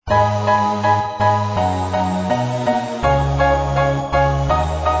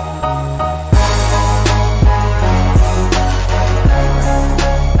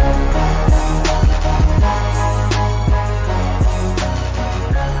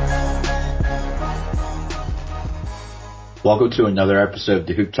Welcome to another episode of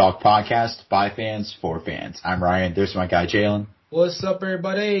the Hoop Talk podcast by fans for fans. I'm Ryan. There's my guy Jalen. What's up,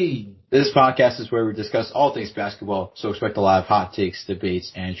 everybody? This podcast is where we discuss all things basketball, so expect a lot of hot takes,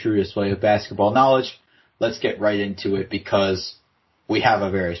 debates, and true display of basketball knowledge. Let's get right into it because we have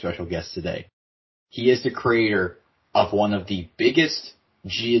a very special guest today. He is the creator of one of the biggest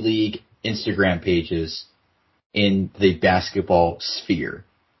G League Instagram pages in the basketball sphere.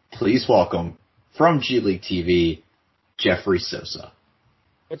 Please welcome, from G League TV, Jeffrey Sosa.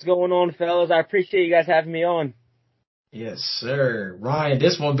 What's going on, fellas? I appreciate you guys having me on. Yes, sir. Ryan,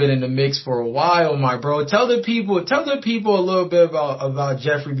 this one been in the mix for a while, my bro. Tell the people a little bit about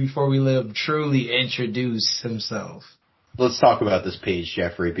Jeffrey before we let him truly introduce himself. Let's talk about this page,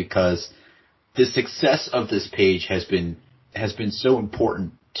 Jeffrey, because the success of this page has been so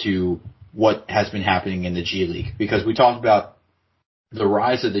important to what has been happening in the G League. Because we talked about the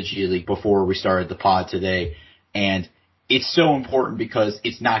rise of the G League before we started the pod today, and it's so important because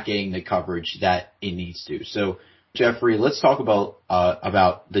it's not getting the coverage that it needs to. So, Jeffrey, let's talk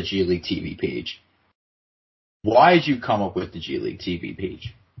about the G League TV page. Why did you come up with the G League TV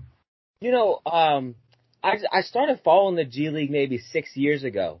page? You know, I started following the G League maybe 6 years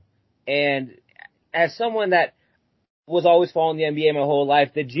ago, and as someone that was always following the NBA my whole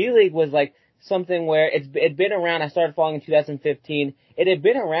life, the G League was like something where it'd been around. I started following in 2015. It had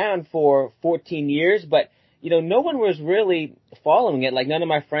been around for 14 years, but no one was really following it. Like, none of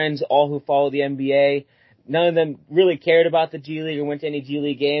my friends, all who follow the NBA, none of them really cared about the G League or went to any G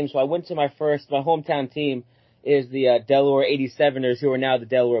League games. So I went to my hometown team is the Delaware 87ers, who are now the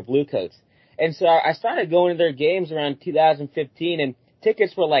Delaware Bluecoats. And so I started going to their games around 2015, and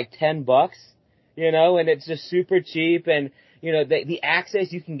tickets were like $10, and it's just super cheap. And, the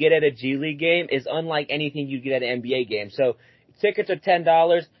access you can get at a G League game is unlike anything you get at an NBA game. So tickets are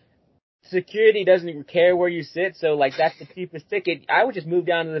 $10. Security doesn't care where you sit, so like that's the cheapest ticket. I would just move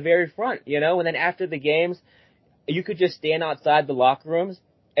down to the very front, and then after the games, you could just stand outside the locker rooms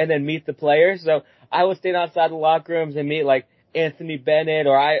and then meet the players. So I would stand outside the locker rooms and meet like Anthony Bennett,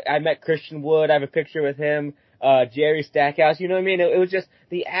 or I met Christian Wood. I have a picture with him, Jerry Stackhouse. You know what I mean? It was just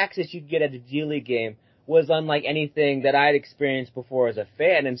the access you could get at a G League game was unlike anything that I'd experienced before as a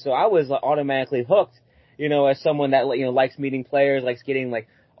fan, and so I was automatically hooked. As someone that likes meeting players, likes getting like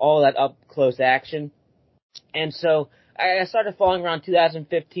all that up-close action. And so I started following around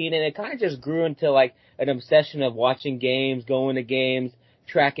 2015, and it kind of just grew into like an obsession of watching games, going to games,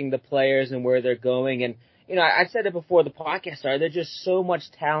 tracking the players and where they're going. And, I said it before the podcast started, there's just so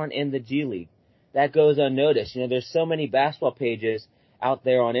much talent in the G League that goes unnoticed. There's so many basketball pages out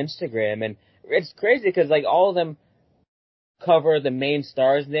there on Instagram, and it's crazy because like all of them cover the main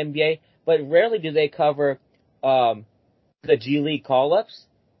stars in the NBA, but rarely do they cover the G League call-ups.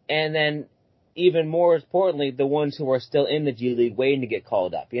 And then, even more importantly, the ones who are still in the G League waiting to get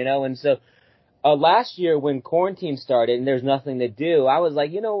called up, And so, last year when quarantine started and there's nothing to do, I was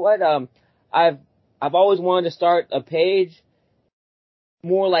like, you know what? I've always wanted to start a page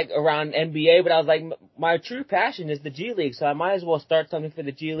more like around NBA, but I was like, my true passion is the G League, so I might as well start something for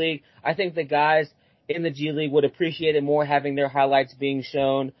the G League. I think the guys in the G League would appreciate it more, having their highlights being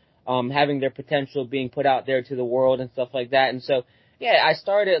shown, having their potential being put out there to the world and stuff like that. And so, yeah, I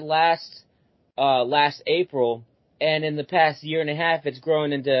started last April, and in the past year and a half, it's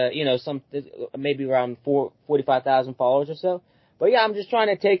grown into, maybe around 45,000 followers or so. But yeah, I'm just trying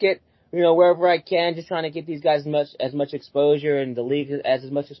to take it, wherever I can, just trying to get these guys as much exposure and the league as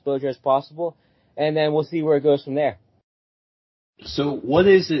much exposure as possible. And then we'll see where it goes from there. So what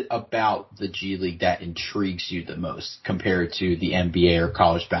is it about the G League that intrigues you the most compared to the NBA or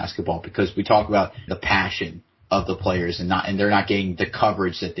college basketball? Because we talk about the passion of the players and they're not getting the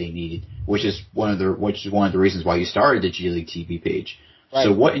coverage that they need, which is one of the reasons why you started the G League TV page. Right.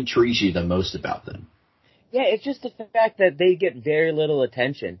 So what intrigues you the most about them? Yeah, it's just the fact that they get very little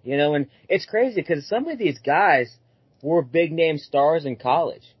attention, and it's crazy because some of these guys were big name stars in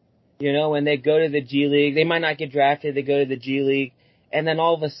college, and they go to the G League, they might not get drafted, they go to the G League, and then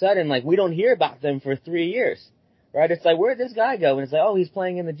all of a sudden, like, we don't hear about them for 3 years, right? It's like, where'd this guy go? And it's like, oh, he's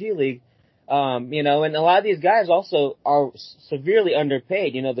playing in the G League. And a lot of these guys also are severely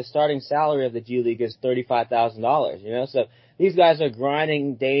underpaid. The starting salary of the G League is $35,000, so these guys are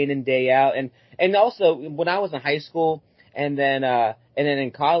grinding day in and day out. And also, when I was in high school and then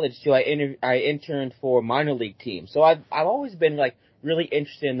in college too, I interned for minor league teams. So I've always been like really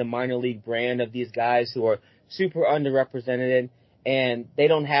interested in the minor league brand of these guys who are super underrepresented and they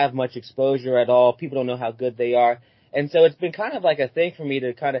don't have much exposure at all. People don't know how good they are. And so it's been kind of like a thing for me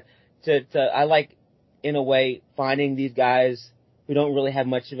to I like, in a way, finding these guys who don't really have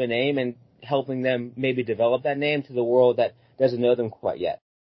much of a name and helping them maybe develop that name to the world that doesn't know them quite yet.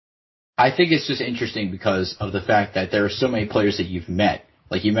 I think it's just interesting because of the fact that there are so many players that you've met.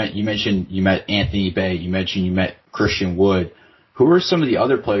 Like you mentioned you met Anthony Bay, you mentioned you met Christian Wood. Who are some of the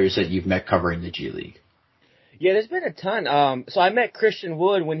other players that you've met covering the G League? Yeah, there's been a ton. So I met Christian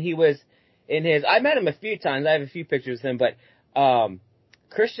Wood when he was I met him a few times. I have a few pictures of him, but,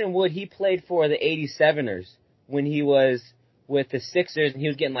 Christian Wood, he played for the 87ers when he was with the Sixers, and he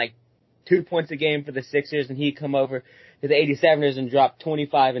was getting like 2 points a game for the Sixers, and he'd come over to the 87ers and drop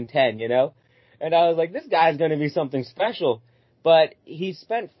 25 and 10, you know? And I was like, this guy's going to be something special. But he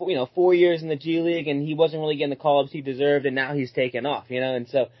spent, 4 years in the G League, and he wasn't really getting the call-ups he deserved, and now he's taken off, And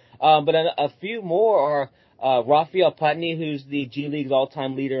so, but a few more are Rafael Putney, who's the G League's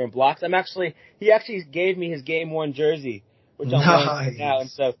all-time leader in blocks. He actually gave me his Game 1 jersey, which I'm wearing now, and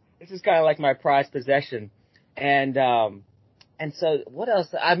so this is kind of like my prized possession. And so what else?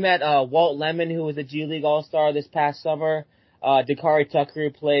 I met Walt Lemon, who was a G League All-Star this past summer. Dakari Tucker,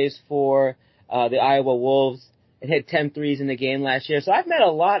 who plays for the Iowa Wolves, and hit 10 threes in the game last year. So I've met a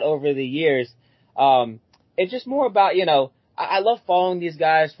lot over the years. It's just more about, I love following these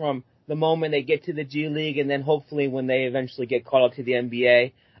guys from the moment they get to the G League, and then hopefully when they eventually get called up to the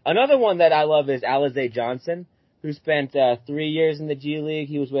NBA. Another one that I love is Alize Johnson, who spent 3 years in the G League.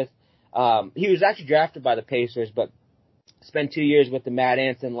 He was actually drafted by the Pacers, but spent 2 years with the Mad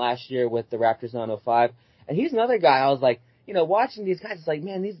Ants and last year with the Raptors 905. And he's another guy I was like, watching these guys, it's like,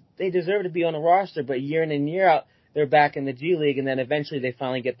 man, they deserve to be on a roster, but year in and year out, they're back in the G League, and then eventually they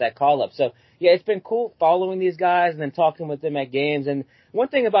finally get that call up. So, yeah, it's been cool following these guys and then talking with them at games. And one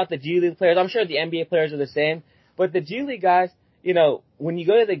thing about the G League players, I'm sure the NBA players are the same, but the G League guys, when you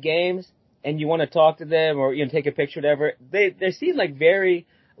go to the games and you want to talk to them or, take a picture, whatever, they seem like very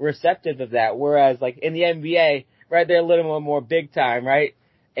receptive of that. Whereas, like, in the NBA, right, they're a little more big time, right?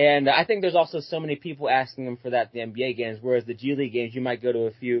 And I think there's also so many people asking them for that at the NBA games, whereas the G League games, you might go to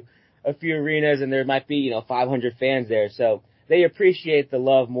a few arenas and there might be, 500 fans there. So they appreciate the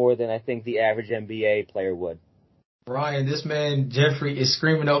love more than I think the average NBA player would. Ryan, this man, Jeffrey, is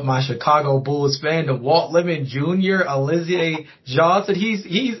screaming up my Chicago Bulls fan, the Walt Lemon Jr., Alize Johnson. He's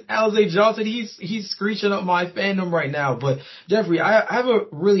Alize Johnson. He's screeching up my fandom right now. But Jeffrey, I have a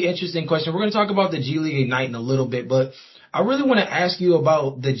really interesting question. We're going to talk about the G League Ignite in a little bit, but I really want to ask you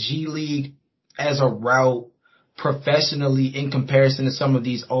about the G League as a route professionally in comparison to some of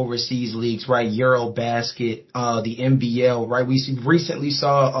these overseas leagues, right? Eurobasket, the NBL, right? We recently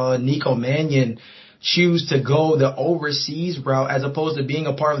saw Nico Mannion choose to go the overseas route as opposed to being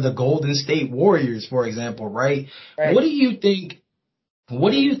a part of the Golden State Warriors, for example, right? What do you think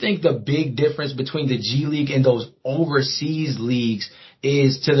the big difference between the G League and those overseas leagues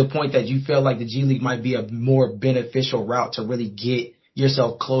is, to the point that you feel like the G League might be a more beneficial route to really get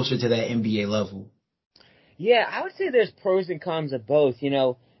yourself closer to that NBA level? Yeah, I would say there's pros and cons of both.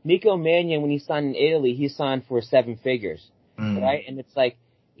 Nico Mannion, when he signed in Italy, he signed for 7 figures, right? And it's like,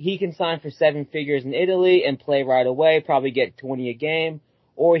 he can sign for 7 figures in Italy and play right away, probably get 20 a game,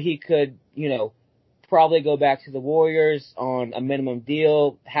 or he could, probably go back to the Warriors on a minimum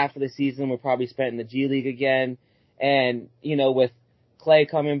deal. Half of the season would probably spent in the G League again. And, with Clay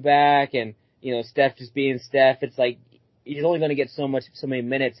coming back and, Steph just being Steph, it's like, he's only going to get so many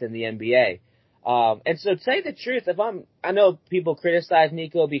minutes in the NBA. And so to tell you the truth, I know people criticize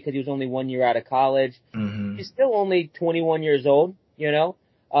Nico because he was only 1 year out of college. Mm-hmm. He's still only 21 years old,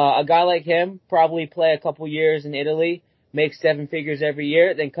 a guy like him probably play a couple years in Italy, make 7 figures every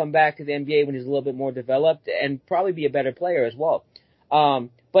year, then come back to the NBA when he's a little bit more developed and probably be a better player as well.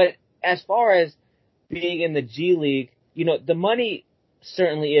 But as far as being in the G League, the money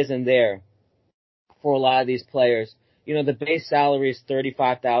certainly isn't there for a lot of these players. The base salary is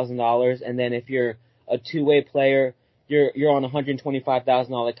 $35,000, and then if you're a two-way player, you're on a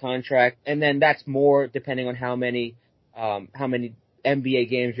 $125,000 contract, and then that's more depending on how many NBA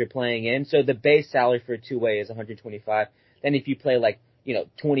games you're playing in. So the base salary for a two-way is $125,000. Then if you play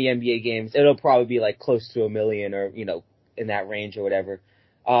 20 NBA games, it'll probably be close to $1 million or in that range or whatever.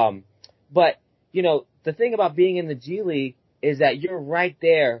 But the thing about being in the G League is that you're right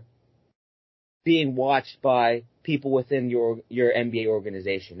there being watched by people within your NBA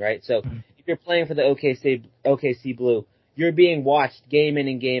organization, right? So if you're playing for the OKC Blue, you're being watched game in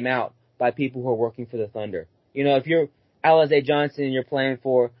and game out by people who are working for the Thunder. If you're Alize Johnson and you're playing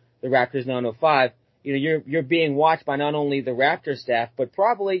for the Raptors 905, you're being watched by not only the Raptors staff, but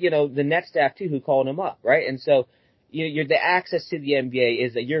probably, the Nets staff too, who called him up, right? And so, the access to the NBA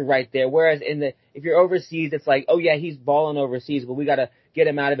is that you're right there. Whereas if you're overseas, it's like, oh yeah, he's balling overseas, but we gotta get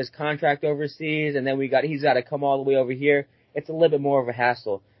him out of his contract overseas, and then he's gotta come all the way over here. it's a little bit more of a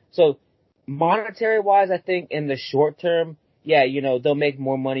hassle. So monetary wise, I think in the short term, yeah, they'll make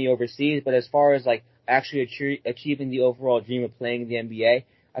more money overseas, but as far as like actually achieving the overall dream of playing in the NBA,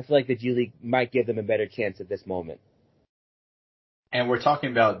 I feel like the G League might give them a better chance at this moment. And we're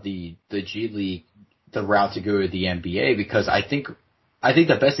talking about the G League, the route to go to the NBA, because I think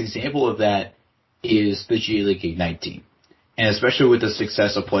the best example of that is the G League Ignite team. And especially with the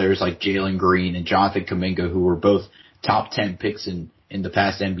success of players like Jalen Green and Jonathan Kuminga, who were both top 10 picks in the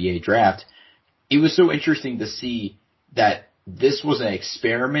past NBA draft, it was so interesting to see that this was an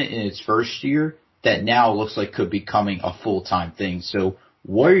experiment in its first year that now looks like could be becoming a full-time thing. So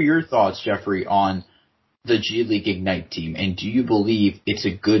what are your thoughts, Jeffrey, on the G League Ignite team? And do you believe it's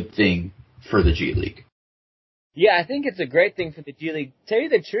a good thing for the G League? Yeah, I think it's a great thing for the G League. Tell you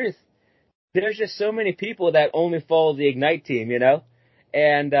the truth, there's just so many people that only follow the Ignite team,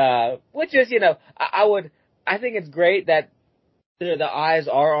 and which is, I think it's great that the eyes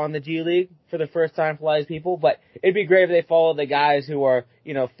are on the G League for the first time for a lot of people, but it'd be great if they follow the guys who are,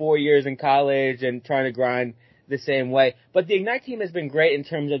 4 years in college and trying to grind the same way. But the Ignite team has been great in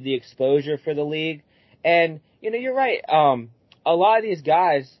terms of the exposure for the league. And, you're right. A lot of these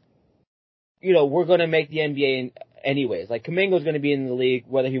guys, we're going to make the NBA anyways. Like Kuminga's going to be in the league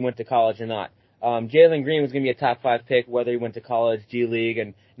whether he went to college or not. Jalen Green was going to be a top 5 pick whether he went to college, G League,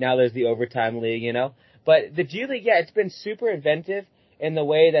 and now there's the overtime league, But the G League, yeah, it's been super inventive in the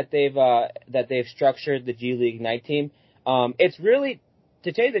way that they've structured the G League Ignite team. It's really,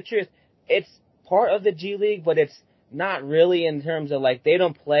 to tell you the truth, it's part of the G League, but it's not really in terms of like they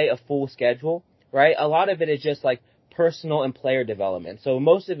don't play a full schedule, right? A lot of it is just like personal and player development. So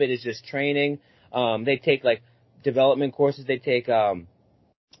most of it is just training. They take like development courses. They take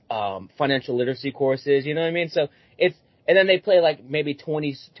financial literacy courses. You know what I mean? So and then they play like maybe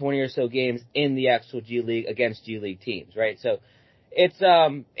 20 or so games in the actual G League against G League teams, right? So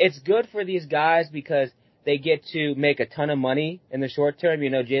it's good for these guys because they get to make a ton of money in the short term.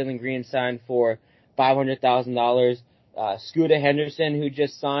 Jalen Green signed for $500,000. Scooter Henderson, who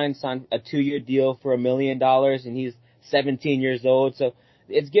just signed a 2-year deal for $1 million, and he's 17 years old. So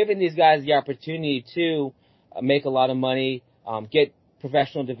it's giving these guys the opportunity to make a lot of money, get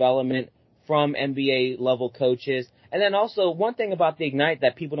professional development from NBA level coaches. And then also one thing about the Ignite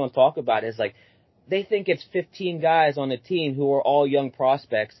that people don't talk about is like they think it's 15 guys on the team who are all young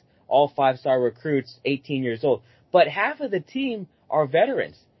prospects, all 5-star recruits, 18 years old. But half of the team are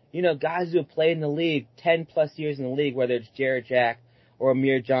veterans. Guys who have played in the league 10 plus years in the league, whether it's Jared Jack or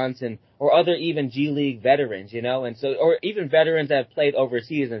Amir Johnson or other even G League veterans, and so, or even veterans that have played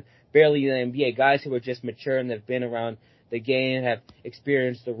overseas and barely in the NBA, guys who are just mature and have been around the game, have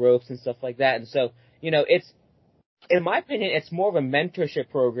experienced the ropes and stuff like that. And so, it's, in my opinion, it's more of a mentorship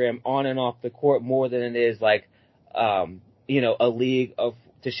program on and off the court more than it is like, a league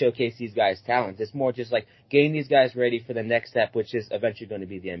to showcase these guys' talents. It's more just like getting these guys ready for the next step, which is eventually going to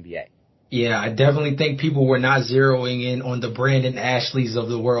be the NBA. Yeah, I definitely think people were not zeroing in on the Brandon Ashleys of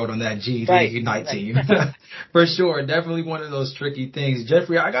the world on that G League Ignite team. For sure. Definitely one of those tricky things.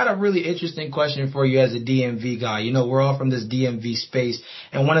 Jeffrey, I got a really interesting question for you as a DMV guy. We're all from this DMV space,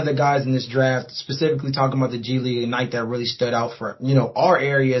 and one of the guys in this draft, specifically talking about the G League Ignite that really stood out for, our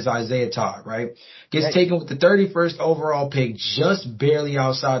area is Isaiah Todd, right? Gets taken with the 31st overall pick, just barely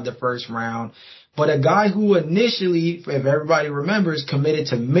outside the first round. But a guy who initially, if everybody remembers, committed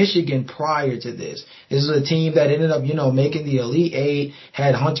to Michigan prior to this. This is a team that ended up, making the Elite Eight,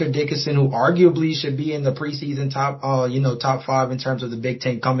 had Hunter Dickinson, who arguably should be in the preseason top 5 in terms of the Big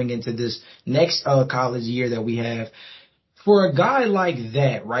Ten coming into this next college year that we have. For a guy like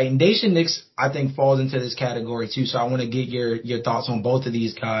that, right, and Daishen Nix, I think, falls into this category too, so I want to get your thoughts on both of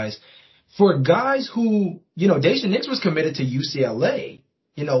these guys. For guys who, Daishen Nix was committed to UCLA,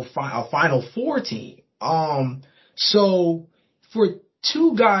 a Final Four team. So for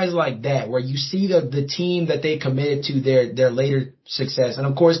two guys like that, where you see the team that they committed to their later success, and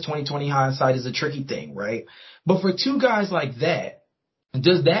of course 2020 hindsight is a tricky thing, right? But for two guys like that,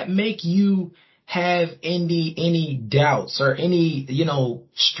 does that make you have any doubts or any,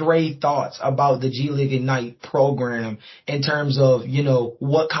 stray thoughts about the G League Ignite program in terms of,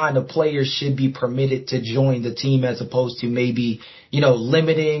 what kind of players should be permitted to join the team as opposed to maybe,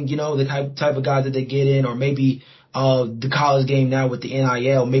 limiting, the type of guys that they get in, or maybe the college game now with the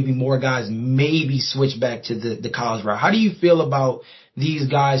NIL, maybe more guys maybe switch back to the college route. How do you feel about these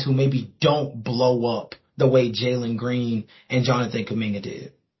guys who maybe don't blow up the way Jalen Green and Jonathan Kuminga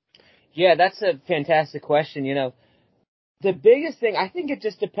did? Yeah, that's a fantastic question. The biggest thing, I think it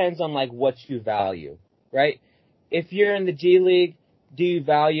just depends on like what you value, right? If you're in the G League, do you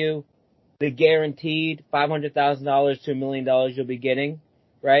value the guaranteed $500,000 to $1 million you'll be getting,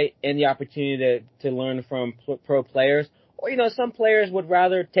 right? And the opportunity to learn from pro players. Or, some players would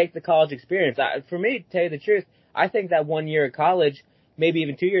rather take the college experience. For me, to tell you the truth, I think that 1 year at college, maybe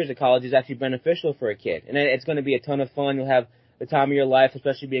even 2 years of college, is actually beneficial for a kid. And it's going to be a ton of fun. You'll have the time of your life,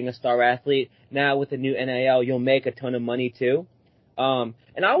 especially being a star athlete. Now with the new NIL, you'll make a ton of money too. And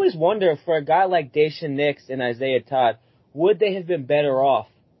I always wonder, for a guy like Daishen Nix and Isaiah Todd, would they have been better off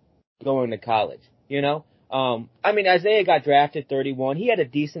going to college? Isaiah got drafted 31. He had a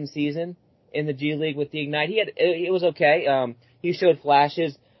decent season in the G League with the Ignite. It was okay. He showed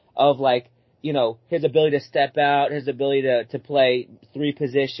flashes of his ability to step out, his ability to play three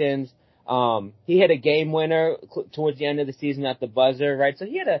positions. He hit a game winner towards the end of the season at the buzzer, right? So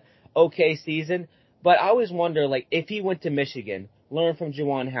he had a okay season. But I always wonder, if he went to Michigan, learned from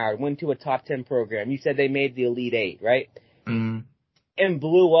Juwan Howard, went to a top 10 program. You said they made the Elite Eight, right? Mm. And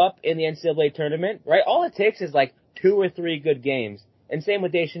blew up in the NCAA tournament, right? All it takes is 2 or 3 good games. And same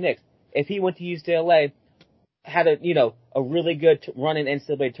with Daishen Nix. If he went to UCLA, had a really good run in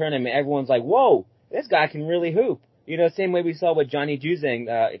NCAA tournament, everyone's like, whoa, this guy can really hoop. Same way we saw with Johnny Juzang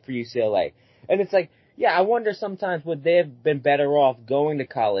for UCLA. And it's I wonder sometimes would they have been better off going to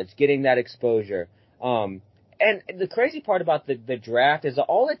college, getting that exposure. And the crazy part about the draft is that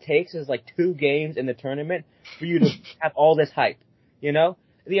all it takes is 2 games in the tournament for you to have all this hype.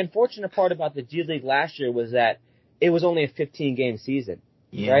 The unfortunate part about the G League last year was that it was only a 15-game season,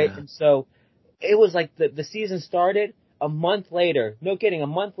 right? And so it was the season started a month later. No kidding, a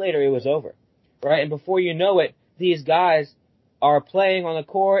month later it was over, right? And before you know it, these guys are playing on the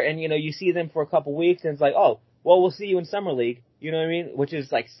court, and you see them for a couple weeks, and it's oh, well, we'll see you in summer league. You know what I mean? Which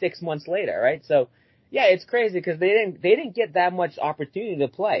is 6 months later, right? So yeah, it's crazy because they didn't get that much opportunity to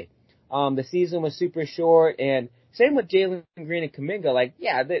play. The season was super short, and same with Jalen Green and Kuminga.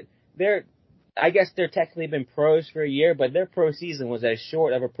 I guess they're technically been pros for a year, but their pro season was as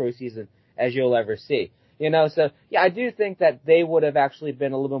short of a pro season as you'll ever see. So yeah, I do think that they would have actually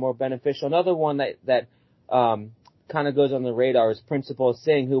been a little bit more beneficial. Another one that kind of goes on the radar is Principal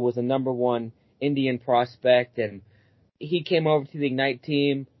Singh, who was a number 1 Indian prospect, and he came over to the Ignite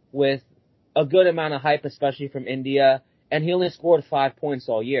team with a good amount of hype, especially from India, and he only scored 5 points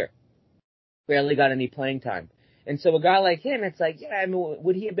all year. Barely got any playing time. And so a guy like him, it's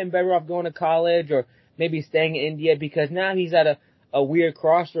would he have been better off going to college or maybe staying in India? Because now he's at a weird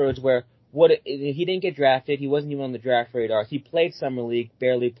crossroads where he didn't get drafted. He wasn't even on the draft radar. He played Summer League,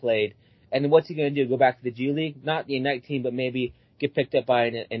 barely played. And then what's he going to do? Go back to the G League? Not the Ignite team, but maybe get picked up by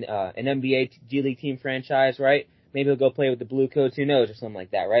an NBA G League team franchise, right? Maybe he'll go play with the Blue Coats, who knows, or something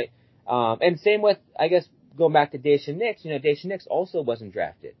like that, right? And same with, I guess, going back to Daishen Nix. Daishen Nix also wasn't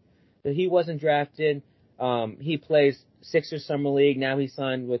drafted. So he wasn't drafted. He plays Sixers Summer League. Now he's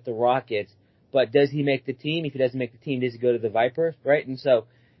signed with the Rockets. But does he make the team? If he doesn't make the team, does he go to the Vipers, right? And so,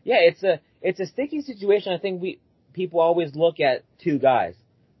 yeah, it's a sticky situation. I think people always look at 2 guys.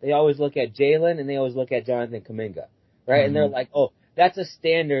 They always look at Jalen and they always look at Jonathan Kuminga, right? Mm-hmm. And they're like, oh, that's a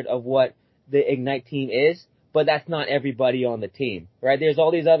standard of what the Ignite team is, but that's not everybody on the team, right? There's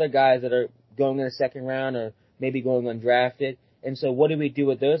all these other guys that are going in the second round or maybe going undrafted. And so what do we do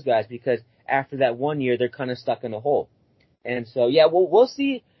with those guys? Because after that 1 year, they're kind of stuck in a hole. And so, yeah, we'll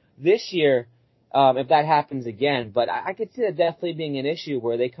see this year if that happens again. But I could see that definitely being an issue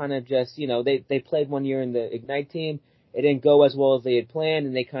where they kind of just, they played 1 year in the Ignite team. It didn't go as well as they had planned,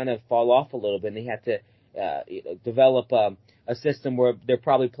 and they kind of fall off a little bit. And they had to develop a system where they're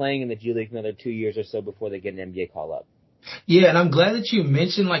probably playing in the G League another 2 years or so before they get an NBA call-up. Yeah, and I'm glad that you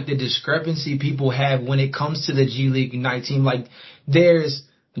mentioned the discrepancy people have when it comes to the G League Ignite team. There's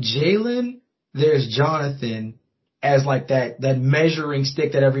Jalen, there's Jonathan as that measuring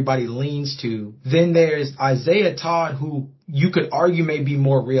stick that everybody leans to. Then there's Isaiah Todd, who you could argue may be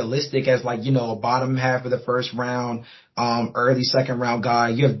more realistic as a bottom half of the first round, early second round guy.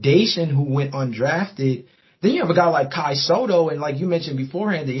 You have Daishen, who went undrafted. Then you have a guy like Kai Soto, and like you mentioned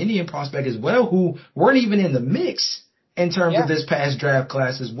beforehand, the Indian prospect as well, who weren't even in the mix in terms of this past draft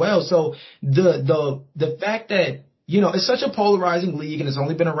class as well. So the fact that, it's such a polarizing league and it's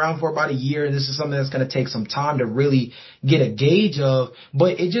only been around for about a year, and this is something that's going to take some time to really get a gauge of,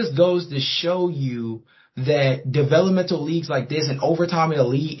 but it just goes to show you that developmental leagues like this and Overtime and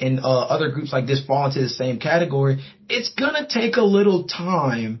Elite and other groups like this fall into the same category. It's going to take a little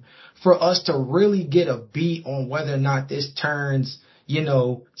time for us to really get a beat on whether or not this turns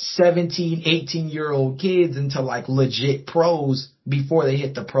 17, 18-year-old kids into legit pros before they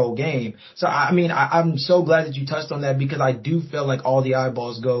hit the pro game. So, I'm so glad that you touched on that, because I do feel like all the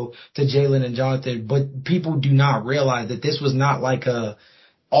eyeballs go to Jalen and Jonathan, but people do not realize that this was not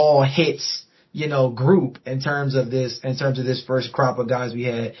all hits, group in terms of this first crop of guys we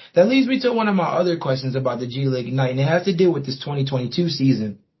had. That leads me to one of my other questions about the G League Ignite, and it has to do with this 2022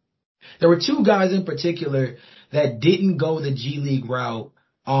 season. There were two guys in particular that didn't go the G League route,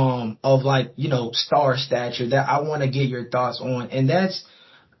 of star stature that I want to get your thoughts on, and that's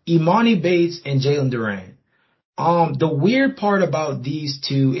Imani Bates and Jalen Duran. The weird part about these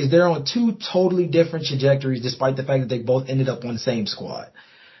two is they're on two totally different trajectories despite the fact that they both ended up on the same squad.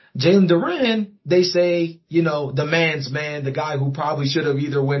 Jalen Duran, they say, the man's man, the guy who probably should have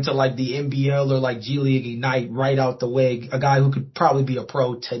either went to like the NBL or like G League Ignite right out the way, a guy who could probably be a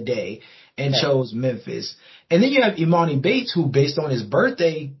pro today, and chose Memphis. And then you have Imani Bates, who based on his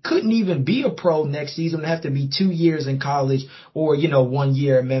birthday couldn't even be a pro next season, would have to be 2 years in college or, 1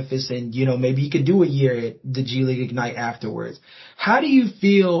 year at Memphis, and, maybe he could do a year at the G League Ignite afterwards. How do you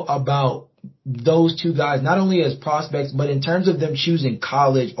feel about those two guys, not only as prospects, but in terms of them choosing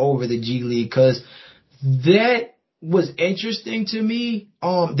college over the G League? Because that was interesting to me.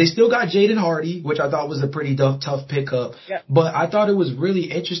 They still got Jaden Hardy, which I thought was a pretty tough pickup. Yeah. But I thought it was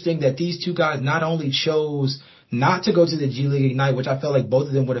really interesting that these two guys not only chose not to go to the G League Ignite, which I felt like both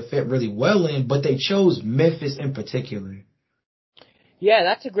of them would have fit really well in, but they chose Memphis in particular. Yeah,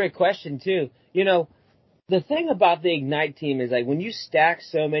 that's a great question too. The thing about the Ignite team is like when you stack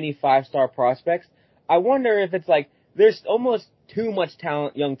so many 5-star prospects, I wonder if it's like there's almost too much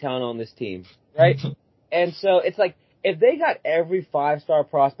talent, young talent on this team, right? And so it's like if they got every 5-star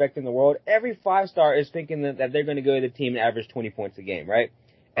prospect in the world, every 5-star is thinking that they're going to go to the team and average 20 points a game, right?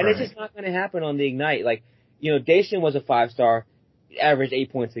 And It's just not going to happen on the Ignite. Like, Dacian was a 5-star, averaged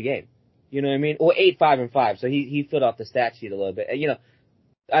 8 points a game. You know what I mean? Or 8, 5, and 5. So he filled out the stat sheet a little bit.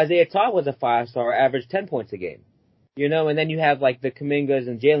 Isaiah Todd was a 5-star, averaged 10 points a game. And then you have like the Kumingas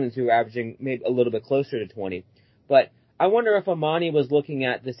and Jalen's who are averaging maybe a little bit closer to 20. But I wonder if Imani was looking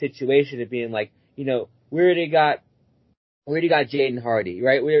at the situation of being like, we already got Jaden Hardy,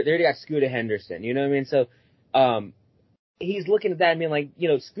 right? We already got Scooter Henderson, you know what I mean? So, he's looking at that and being like,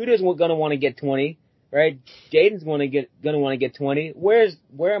 Scooter's gonna want to get 20, right? Jaden's gonna want to get 20. Where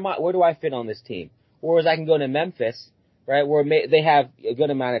do I fit on this team? Whereas I can go to Memphis, right? Where they have a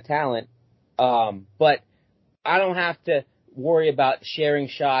good amount of talent, but I don't have to worry about sharing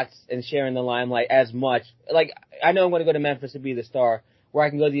shots and sharing the limelight as much. Like, I know I'm going to go to Memphis to be the star, where I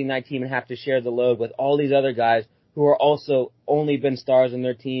can go to the Ignite team and have to share the load with all these other guys who are also only been stars on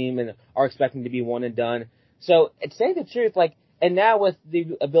their team and are expecting to be one and done. So, to say the truth, like, and now with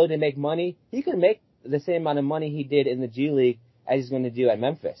the ability to make money, he can make the same amount of money he did in the G League as he's going to do at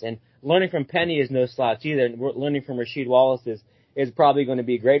Memphis. And learning from Penny is no slouch either. And learning from Rasheed Wallace is probably going to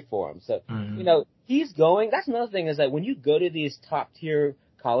be great for him. So, he's going. That's another thing is that when you go to these top tier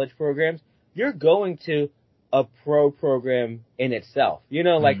college programs, you're going to a pro program in itself.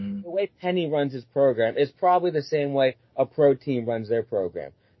 Like the way Penny runs his program is probably the same way a pro team runs their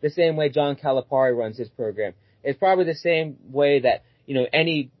program. The same way John Calipari runs his program. It's probably the same way that,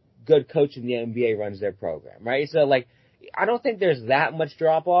 any good coach in the NBA runs their program, right? So like, I don't think there's that much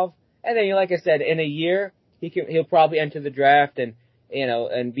drop off. And then, like I said, in a year, he'll probably enter the draft and,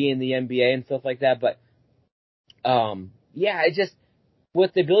 and be in the NBA and stuff like that. But, it just,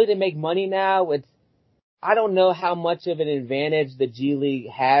 with the ability to make money now, I don't know how much of an advantage the G League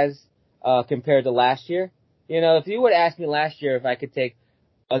has, compared to last year. If you would ask me last year if I could take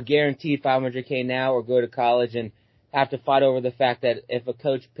a guaranteed $500K now or go to college and have to fight over the fact that if a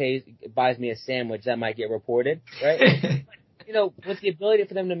coach buys me a sandwich, that might get reported, right? But, with the ability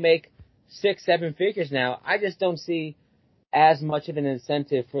for them to make 6-7 figures now, I just don't see as much of an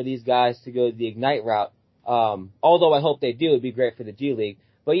incentive for these guys to go the Ignite route. Although I hope they do, it'd be great for the G League.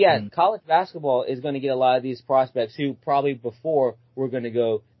 But college basketball is going to get a lot of these prospects who probably before were going to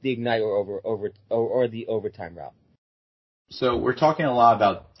go the Ignite or the overtime route. So we're talking a lot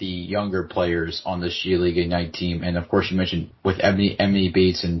about the younger players on this G League Ignite team, and of course you mentioned with Emily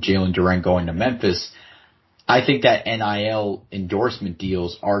Bates and Jalen Duran going to Memphis. I think that NIL endorsement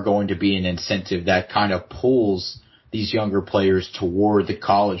deals are going to be an incentive that kind of pulls these younger players toward the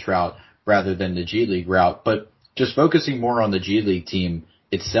college route rather than the G League route. But just focusing more on the G League team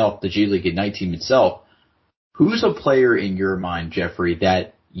itself, the G League Ignite team itself, who's a player in your mind, Jeffrey,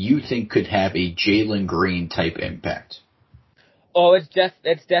 that you think could have a Jalen Green type impact? Oh, it's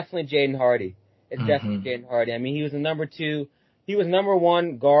definitely Jaden Hardy. It's definitely Jaden Hardy. I mean, he was number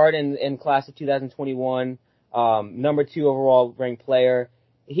 1 guard in class of 2021, number 2 overall ranked player.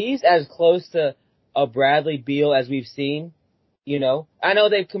 He's as close to a Bradley Beal as we've seen. I know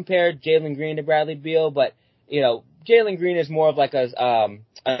they've compared Jalen Green to Bradley Beal, but Jalen Green is more of like a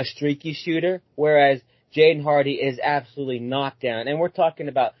streaky shooter, whereas Jaden Hardy is absolutely knocked down. And we're talking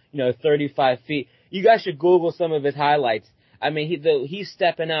about, 35 feet. You guys should Google some of his highlights. I mean, he's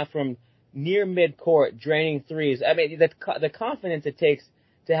stepping out from near midcourt, draining threes. I mean, the confidence it takes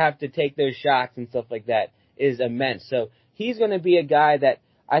to have to take those shots and stuff like that is immense. So he's going to be a guy that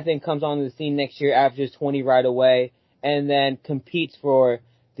I think comes onto the scene next year, averages 20 right away, and then competes for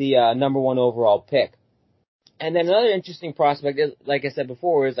the number 1 overall pick. And then another interesting prospect, is, like I said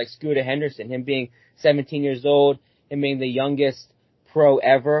before, is like Scooter Henderson, him being 17 years old, him being the youngest pro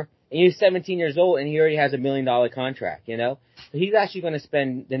ever. And he's 17 years old, and he already has $1 million contract, So he's actually going to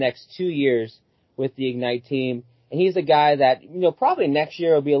spend the next 2 years with the Ignite team. And he's a guy that, probably next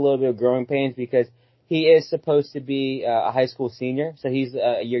year will be a little bit of growing pains because he is supposed to be a high school senior, so he's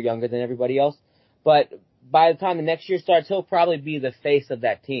a year younger than everybody else. But by the time the next year starts, he'll probably be the face of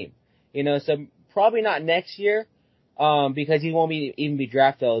that team. So probably not next year, because he won't even be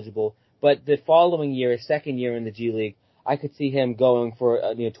draft eligible. But the following year, his second year in the G League, I could see him going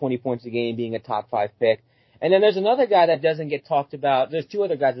for 20 points a game, being a top 5 pick. And then there's another guy that doesn't get talked about. There's 2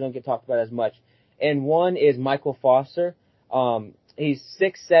 other guys that don't get talked about as much. And one is Michael Foster. He's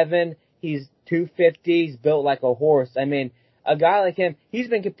 6'7", he's 250, he's built like a horse. I mean, a guy like him, he's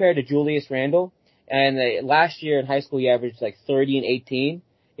been compared to Julius Randle. And last year in high school, he averaged like 30 and 18.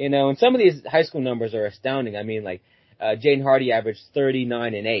 And some of these high school numbers are astounding. I mean, like, Jaden Hardy averaged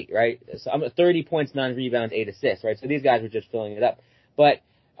 39 and 8, right? So 30 points, 9 rebounds, 8 assists, right? So these guys were just filling it up. But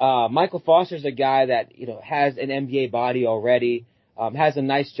Michael Foster's a guy that, has an NBA body already, has a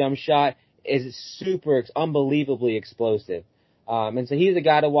nice jump shot, is unbelievably explosive. And so he's a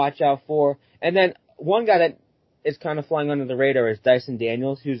guy to watch out for. And then one guy that is kind of flying under the radar is Dyson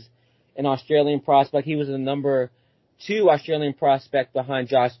Daniels, who's an Australian prospect. He was the number 2 Australian prospect behind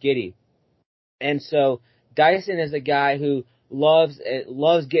Josh Giddey. And so Dyson is a guy who loves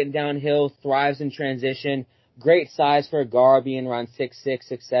getting downhill, thrives in transition, great size for a guard, being around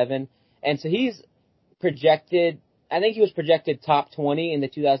 6'6", 6'7". And so he's projected, I think he was projected top 20 in the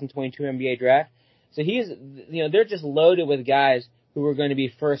 2022 NBA draft. So he's, they're just loaded with guys who are going to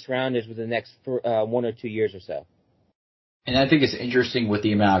be first rounders within the next 1 or 2 years or so. And I think it's interesting with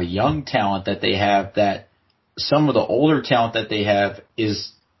the amount of young talent that they have, that some of the older talent that they have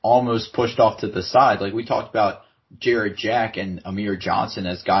is almost pushed off to the side. Like we talked about Jared Jack and Amir Johnson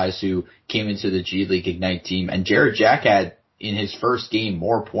as guys who came into the G League Ignite team. And Jared Jack had, in his first game,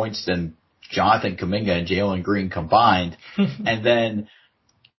 more points than Jonathan Kuminga and Jalen Green combined. And then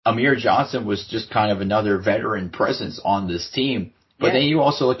Amir Johnson was just kind of another veteran presence on this team. But then you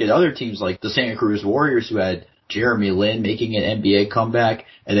also look at other teams like the Santa Cruz Warriors, who had Jeremy Lin making an NBA comeback,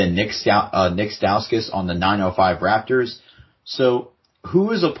 and then Nick Stauskas on the 905 Raptors. So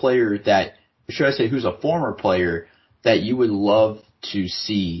who is a player that, should I say, who's a former player that you would love to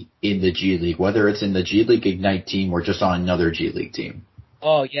see in the G League, whether it's in the G League Ignite team or just on another G League team?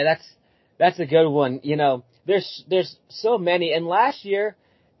 Oh, yeah, that's a good one. There's so many. And last year,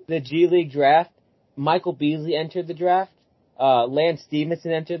 the G League draft, Michael Beasley entered the draft, Lance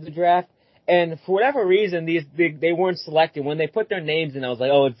Stevenson entered the draft. And for whatever reason, they weren't selected. When they put their names in, I was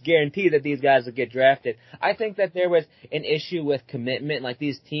like, oh, it's guaranteed that these guys will get drafted. I think that there was an issue with commitment. Like,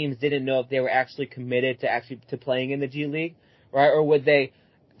 these teams didn't know if they were actually committed to playing in the G League, right? Or would they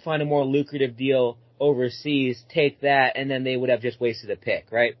find a more lucrative deal overseas, take that, and then they would have just wasted a pick,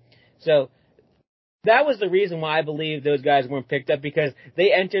 right? So that was the reason why I believe those guys weren't picked up, because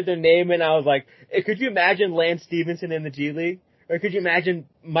they entered their name, and I was like, could you imagine Lance Stevenson in the G League? Or could you imagine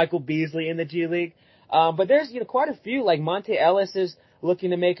Michael Beasley in the G League? But there's, quite a few. Like Monte Ellis is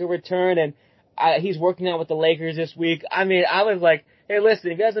looking to make a return, and he's working out with the Lakers this week. I mean, I was like, hey,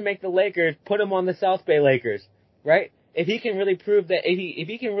 listen, if he doesn't make the Lakers, put him on the South Bay Lakers, right? If he can really prove that, if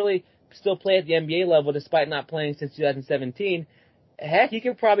he can really still play at the NBA level despite not playing since 2017, heck, he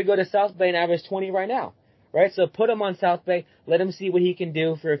could probably go to South Bay and average 20 right now, right? So put him on South Bay, let him see what he can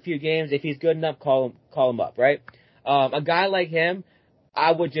do for a few games. If he's good enough, call him up, right? A guy like him,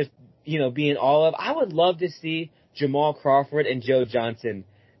 I would just, be in awe of. I would love to see Jamal Crawford and Joe Johnson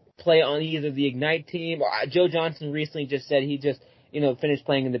play on either the Ignite team, or Joe Johnson recently just said he just, finished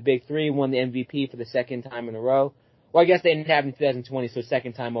playing in the Big Three, won the MVP for the second time in a row. Well, I guess they didn't have in 2020, so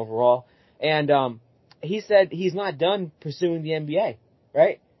second time overall. And he said he's not done pursuing the NBA,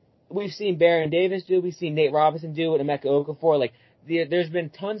 right? We've seen Baron Davis do, we've seen Nate Robinson do it, Emeka Okafor. Like, there's been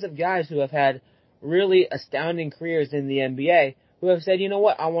tons of guys who have had really astounding careers in the NBA who have said, you know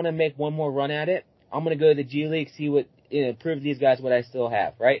what, I want to make one more run at it. I'm going to go to the G League, see what, prove to these guys what I still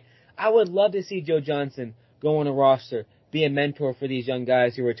have, right? I would love to see Joe Johnson go on a roster, be a mentor for these young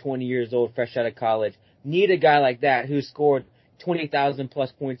guys who are 20 years old, fresh out of college. Need a guy like that who scored 20,000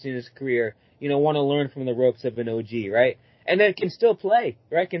 plus points in his career, want to learn from the ropes of an OG, right? And then can still play,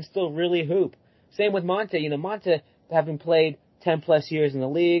 right? Can still really hoop. Same with Monte. Monte, having played 10 plus years in the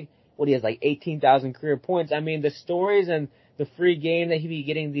league, he has like 18,000 career points. I mean, the stories and the free game that he'd be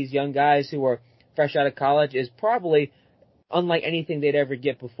getting these young guys who are fresh out of college is probably unlike anything they'd ever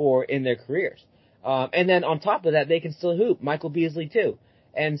get before in their careers. And then on top of that, they can still hoop. Michael Beasley too.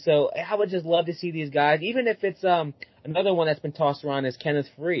 And so I would just love to see these guys, even if it's another one that's been tossed around is Kenneth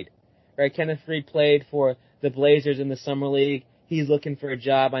Faried. Right? Kenneth Faried played for the Blazers in the summer league. He's looking for a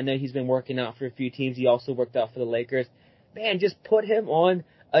job. I know he's been working out for a few teams. He also worked out for the Lakers. Man, just put him on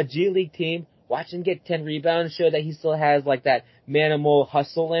a G League team. Watch him get 10 rebounds, show that he still has like that manimal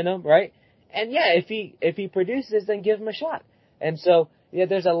hustle in him, right? And yeah, if he produces, then give him a shot. And so,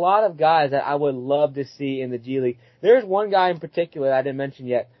 there's a lot of guys that I would love to see in the G League. There's one guy in particular that I didn't mention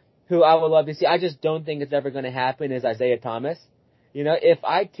yet who I would love to see. I just don't think it's ever going to happen is Isaiah Thomas. If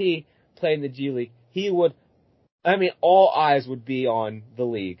IT played in the G League, all eyes would be on the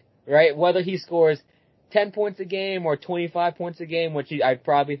league, right? Whether he scores 10 points a game or 25 points a game, which I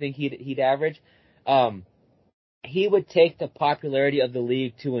probably think he'd average, he would take the popularity of the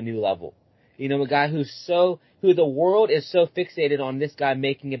league to a new level. A guy who the world is so fixated on this guy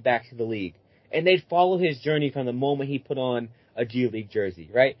making it back to the league. And they'd follow his journey from the moment he put on a G League jersey,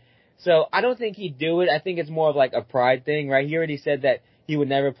 right? So I don't think he'd do it. I think it's more of like a pride thing, right? He already said that he would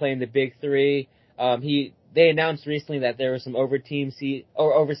never play in the Big Three. They announced recently that there were some overseas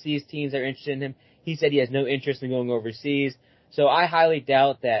teams that are interested in him. He said he has no interest in going overseas. So I highly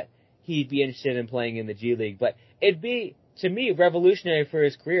doubt that he'd be interested in playing in the G League. But it'd be, to me, revolutionary for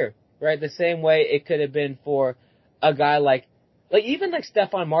his career, right? The same way it could have been for a guy like even like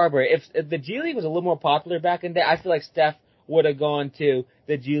Stephon Marbury. If the G League was a little more popular back in the day, I feel like Steph would have gone to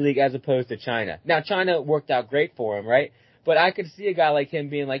the G League as opposed to China. Now, China worked out great for him, right? But I could see a guy like him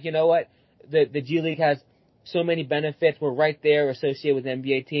being like, you know what? The G League has so many benefits. We're right there associated with the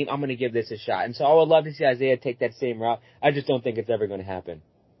NBA team. I'm going to give this a shot. And so I would love to see Isaiah take that same route. I just don't think it's ever going to happen.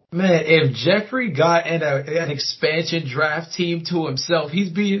 Man, if Jeffrey got an expansion draft team to himself, he's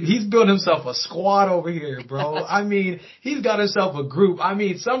built himself a squad over here, bro. He's got himself a group.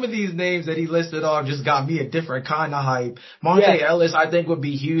 Some of these names that he listed off just got me a different kind of hype. Monte Ellis, I think, would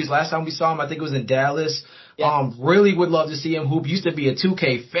be huge. Last time we saw him, I think it was in Dallas. Yeah. Really would love to see him hoop. Used to be a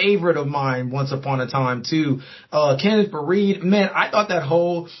 2K favorite of mine once upon a time too. Kenneth Faried, man, I thought that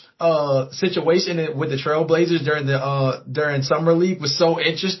whole situation with the Trailblazers during Summer League was so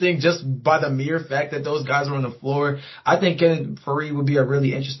interesting just by the mere fact that those guys were on the floor. I think Kenneth Faried would be a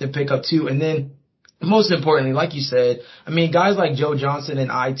really interesting pickup too. And then most importantly, like you said, guys like Joe Johnson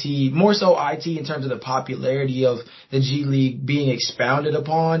and IT, more so IT in terms of the popularity of the G League being expounded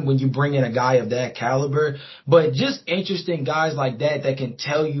upon when you bring in a guy of that caliber. But just interesting guys like that can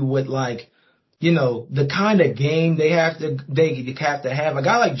tell you what the kind of game they have to have. A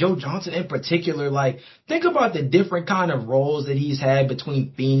guy like Joe Johnson in particular, think about the different kind of roles that he's had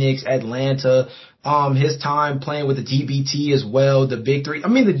between Phoenix, Atlanta, his time playing with the TBT as well, the Big Three.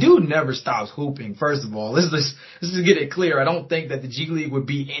 The dude never stops hooping, first of all. Let's just get it clear. I don't think that the G League would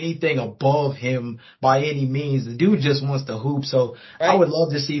be anything above him by any means. The dude just wants to hoop. So right. I would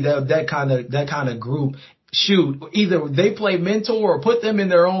love to see that kind of group. Shoot, either they play mentor or put them in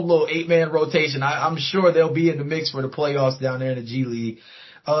their own little 8-man rotation. I'm sure they'll be in the mix for the playoffs down there in the G League.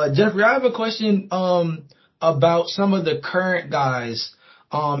 Jeffrey, I have a question about some of the current guys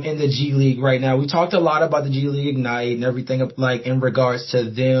in the G League right now. We talked a lot about the G League Ignite and everything in regards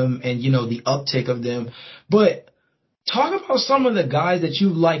to them and the uptick of them. But talk about some of the guys that you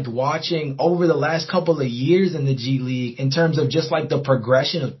liked watching over the last couple of years in the G League in terms of just the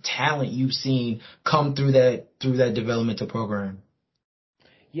progression of talent you've seen come through that developmental program.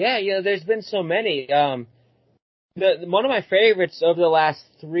 Yeah, there's been so many. One of my favorites over the last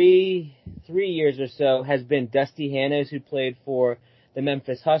three years or so has been Dusty Hannes, who played for the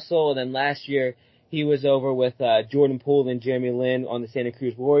Memphis Hustle, and then last year he was over with Jordan Poole and Jeremy Lin on the Santa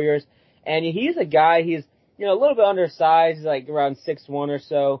Cruz Warriors. And he's a guy, he's a little bit undersized, around 6'1" or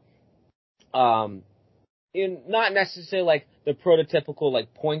so. Not necessarily the prototypical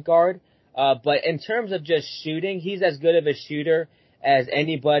point guard, but in terms of just shooting, he's as good of a shooter as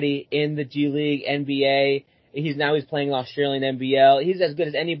anybody in the G League, NBA. He's playing Australian NBL. He's as good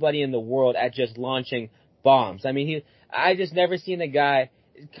as anybody in the world at just launching bombs. I just never seen a guy,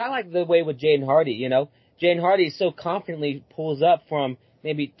 kind of like the way with Jaden Hardy, Jaden Hardy so confidently pulls up from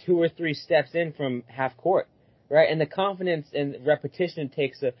maybe 2 or 3 steps in from half court, right? And the confidence and repetition it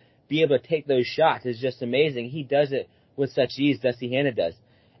takes to be able to take those shots is just amazing. He does it with such ease, Dusty Hanna does.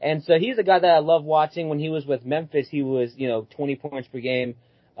 And so he's a guy that I love watching. When he was with Memphis, he was, 20 points per game,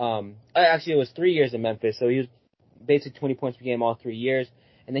 Actually, it was 3 years in Memphis, so he was basically 20 points per game all 3 years.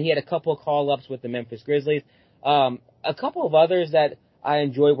 And then he had a couple of call-ups with the Memphis Grizzlies. A couple of others that I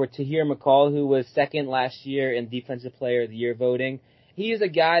enjoyed were Tahir McCall, who was second last year in Defensive Player of the Year voting. He is a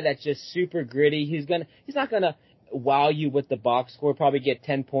guy that's just super gritty. He's not gonna wow you with the box score, probably get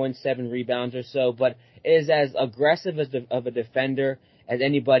 10 points, 7 rebounds or so, but is as aggressive of a defender as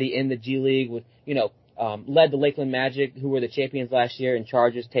anybody in the G League. With led the Lakeland Magic, who were the champions last year, in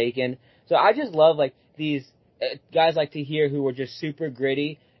charges taken. So I just love like these guys like Tahir who are just super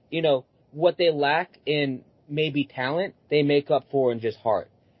gritty. What they lack in maybe talent, they make up for in just heart.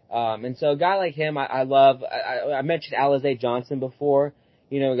 And so a guy like him, I love. I mentioned Alize Johnson before.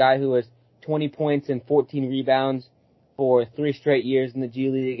 A guy who was 20 points and 14 rebounds for 3 straight years in the G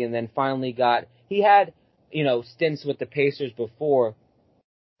League, and then finally he had, stints with the Pacers before,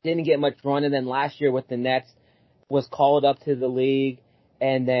 didn't get much run, and then last year with the Nets was called up to the league,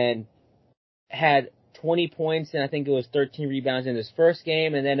 and then had 20 points and I think it was 13 rebounds in his first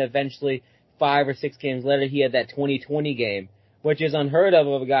game, and then eventually 5 or 6 games later he had that 20-20 game, which is unheard of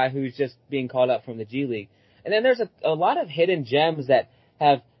a guy who's just being called up from the G League. And then there's a lot of hidden gems that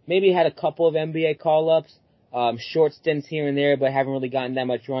have maybe had a couple of NBA call-ups, short stints here and there, but haven't really gotten that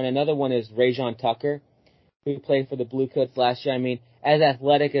much run. Another one is Rajon Tucker, who played for the Blue Coats last year. I mean, as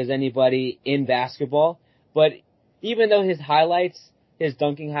athletic as anybody in basketball, but even though his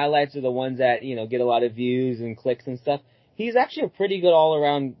dunking highlights are the ones that, get a lot of views and clicks and stuff, he's actually a pretty good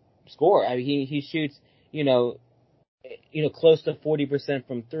all-around scorer. I mean, he shoots, close to 40%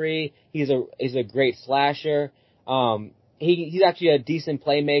 from 3. He's a great slasher. He's actually a decent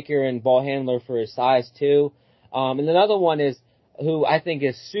playmaker and ball handler for his size too. And another one is, who I think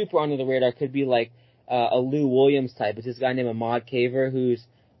is super under the radar, could be like a Lou Williams type. It's this guy named Ahmad Caver, who's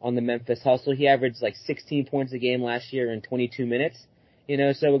on the Memphis Hustle. He averaged like 16 points a game last year in 22 minutes.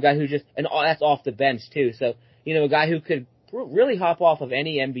 So a guy who and that's off the bench too. So, a guy who could really hop off of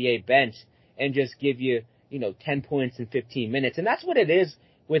any NBA bench and just give you, 10 points in 15 minutes. And that's what it is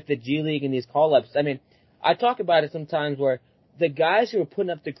with the G League and these call-ups. I mean, I talk about it sometimes where the guys who are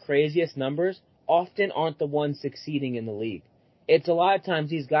putting up the craziest numbers often aren't the ones succeeding in the league. It's a lot of times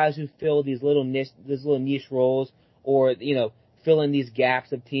these guys who fill these little niche roles, or, fill in these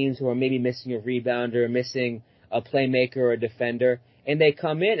gaps of teams who are maybe missing a rebounder, missing a playmaker or a defender, and they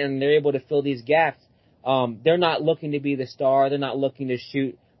come in and they're able to fill these gaps. They're not looking to be the star. They're not looking to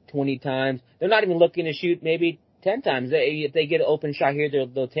shoot 20 times. They're not even looking to shoot maybe 10 times. If they get an open shot here,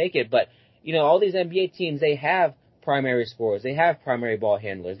 they'll take it. But, all these NBA teams, they have primary scorers. They have primary ball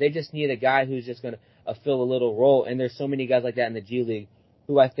handlers. They just need a guy who's just going to fill a little role. And there's so many guys like that in the G League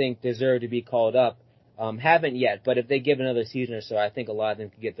who I think deserve to be called up. Haven't yet, but if they give another season or so, I think a lot of them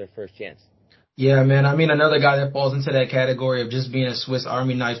could get their first chance. Yeah, man. I mean, another guy that falls into that category of just being a Swiss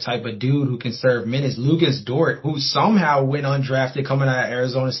Army knife type of dude who can serve minutes, Lucas Dort, who somehow went undrafted coming out of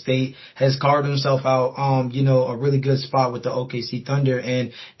Arizona State, has carved himself out, a really good spot with the OKC Thunder.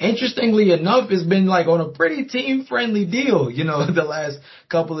 And interestingly enough, it's been like on a pretty team-friendly deal, the last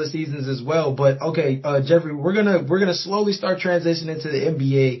couple of seasons as well. But okay, Jeffrey, we're gonna slowly start transitioning to the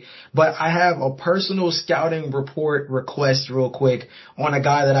NBA. But I have a personal scouting report request real quick on a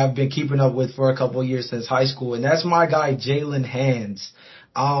guy that I've been keeping up with for a couple of years since high school, and that's my guy Jalen Hands.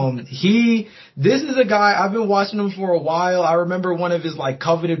 This is a guy, I've been watching him for a while. I remember one of his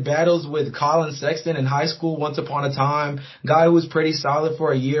coveted battles with Colin Sexton in high school once upon a time. Guy who was pretty solid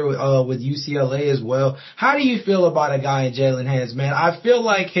for a year with UCLA as well. How do you feel about a guy in Jalen Hands, man? I feel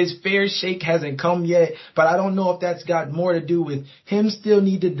like his fair shake hasn't come yet, but I don't know if that's got more to do with him still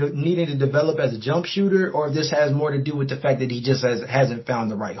needing to develop as a jump shooter, or if this has more to do with the fact that he just hasn't found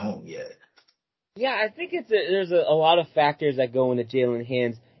the right home yet. Yeah, I think there's a lot of factors that go into Jalen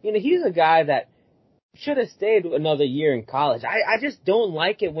Hands. He's a guy that should have stayed another year in college. I just don't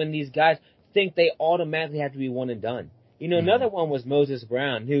like it when these guys think they automatically have to be one and done. Another one was Moses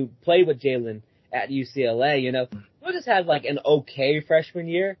Brown, who played with Jalen at UCLA. Moses had an okay freshman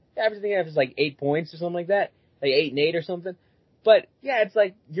year. Everything was 8 points or something like that, 8 and 8 or something. But yeah,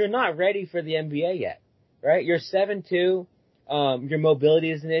 it's you're not ready for the NBA yet, right? You're 7'2". Your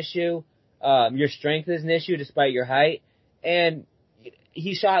mobility is an issue. Your strength is an issue despite your height. And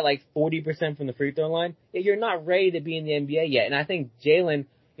he shot 40% from the free throw line. You're not ready to be in the NBA yet. And I think Jalen,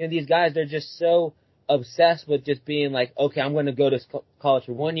 these guys, they're just so obsessed with just being okay, I'm going to go to college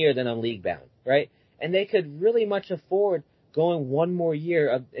for 1 year, then I'm league bound, right? And they could really much afford going one more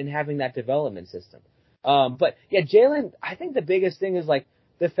year and having that development system. But yeah, Jalen, I think the biggest thing is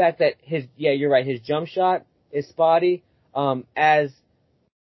the fact that you're right, his jump shot is spotty. As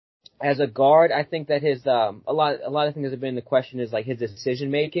As a guard, I think that his a lot of things that have been in the question is like his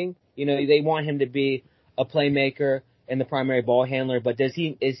decision making. You know, they want him to be a playmaker and the primary ball handler, but is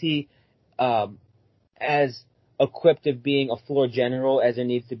he as equipped of being a floor general as there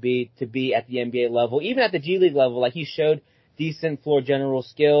needs to be at the NBA level, even at the G League level? Like, he showed decent floor general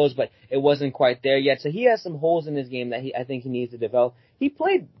skills, but it wasn't quite there yet. So he has some holes in his game that I think he needs to develop. He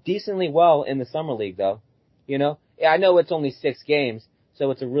played decently well in the summer league, though. You know, yeah, I know it's only 6 games,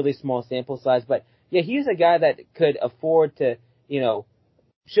 so it's a really small sample size, but yeah, he's a guy that could afford to, you know,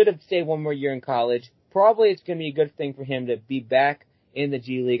 should have stayed one more year in college. Probably it's going to be a good thing for him to be back in the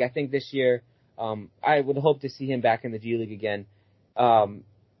G League. I think this year, I would hope to see him back in the G League again. And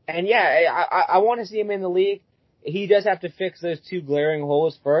yeah, I want to see him in the league. He does have to fix those 2 glaring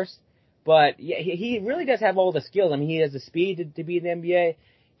holes first, but yeah, he really does have all the skills. I mean, he has the speed to be in the NBA.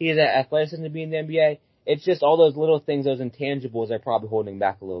 He has the athleticism to be in the NBA. It's just all those little things, those intangibles, are probably holding him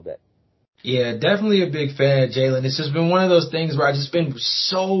back a little bit. Yeah, definitely a big fan of Jalen. It's just been one of those things where I just been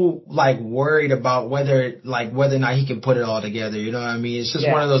so like worried about whether or not he can put it all together. You know what I mean? It's just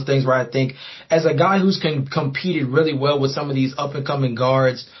one of those things where I think, as a guy who's competed really well with some of these up and coming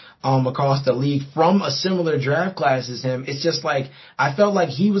guards across the league from a similar draft class as him, it's just like I felt like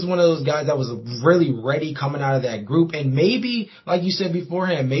he was one of those guys that was really ready coming out of that group. And maybe, like you said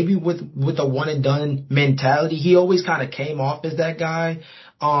beforehand, maybe with a one and done mentality, he always kind of came off as that guy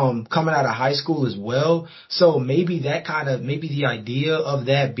coming out of high school as well. So maybe the idea of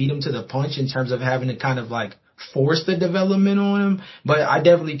that beat him to the punch in terms of having to kind of like force the development on him. But I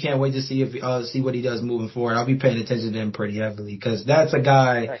definitely can't wait to see see what he does moving forward. I'll be paying attention to him pretty heavily, because that's a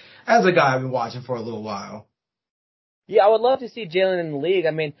guy I've been watching for a little while. Yeah, I would love to see Jalen in the league.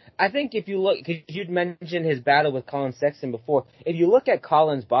 I mean, I think if you look, because you'd mentioned his battle with Colin Sexton before. If you look at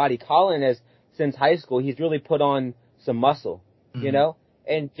Colin's body, Colin has, since high school, he's really put on some muscle, you know?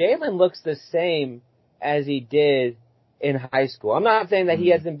 And Jalen looks the same as he did in high school. I'm not saying that he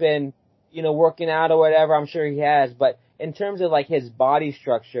hasn't been, you know, working out or whatever. I'm sure he has. But in terms of, like, his body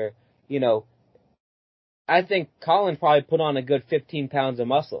structure, you know, I think Colin probably put on a good 15 pounds of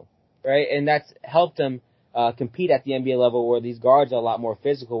muscle, right? And that's helped him compete at the NBA level, where these guards are a lot more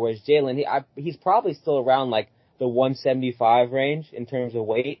physical, whereas Jalen, he's probably still around, like, the 175 range in terms of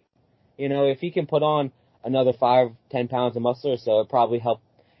weight. You know, if he can put on another 5-10 pounds of muscle or so, it probably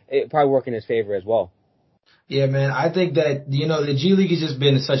work in his favor as well. Yeah, man, I think that, you know, the G League has just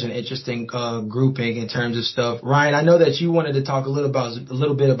been such an interesting grouping in terms of stuff. Ryan, I know that you wanted to talk a little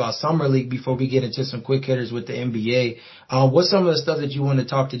bit about Summer League before we get into some quick hitters with the NBA. What's some of the stuff that you want to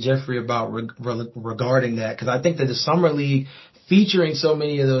talk to Jeffrey about regarding that? Because I think that the Summer League, featuring so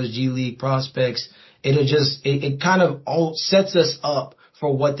many of those G League prospects, it kind of all sets us up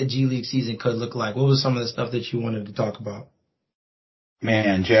for what the G League season could look like. What was some of the stuff that you wanted to talk about?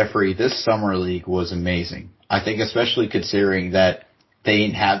 Man, Jeffrey, this summer league was amazing. I think especially considering that they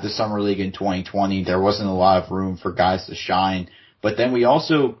didn't have the summer league in 2020, there wasn't a lot of room for guys to shine. But then we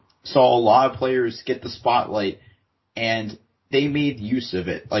also saw a lot of players get the spotlight, and they made use of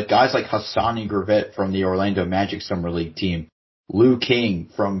it. Like guys like Hassani Gravett from the Orlando Magic Summer League team, Lou King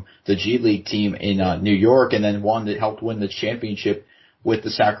from the G League team in New York, and then one that helped win the championship with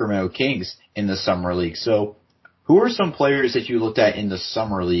the Sacramento Kings in the summer league. So who are some players that you looked at in the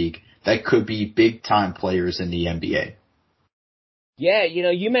summer league that could be big time players in the NBA? Yeah, you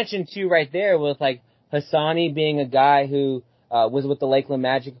know, you mentioned two right there with like Hassani being a guy who was with the Lakeland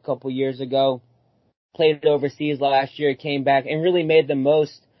Magic a couple years ago, played overseas last year, came back and really made the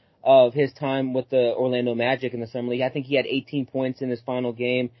most of his time with the Orlando Magic in the summer league. I think he had 18 points in his final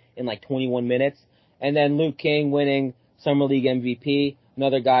game in like 21 minutes. And then Luke King winning summer league MVP.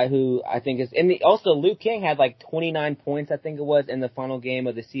 Another guy who I think is, and also Luke King had like 29 points, I think it was, in the final game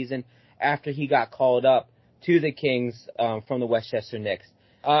of the season after he got called up to the Kings from the Westchester Knicks.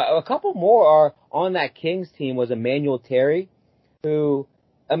 A couple more are on that Kings team was Emmanuel Terry, who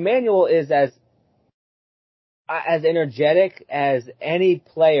Emmanuel is as energetic as any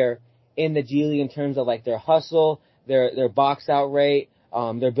player in the G League in terms of like their hustle, their box out rate,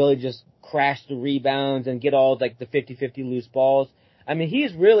 their ability to just crash the rebounds and get all like the 50-50 loose balls. I mean,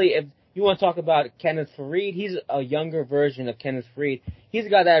 he's really, if you want to talk about Kenneth Faried, he's a younger version of Kenneth Faried. He's a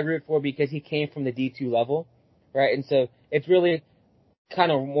guy that I root for because he came from the D2 level, right? And so it's really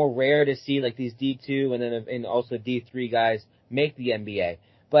kind of more rare to see like these D2 and also D3 guys make the NBA.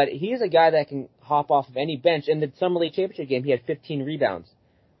 But he's a guy that can hop off of any bench. In the Summer League Championship game, he had 15 rebounds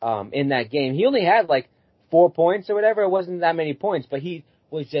in that game. He only had like 4 points or whatever. It wasn't that many points, but he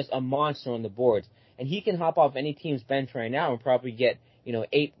was just a monster on the boards. And he can hop off any team's bench right now and probably get, you know,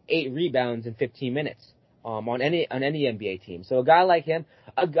 eight rebounds in 15 minutes. on any NBA team. So a guy like him,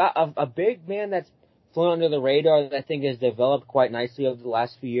 a big man that's flown under the radar that I think has developed quite nicely over the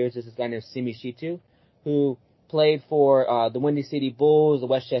last few years is this guy named Simi Shitu, who played for the Windy City Bulls, the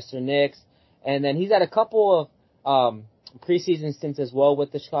Westchester Knicks, and then he's had a couple of preseason stints as well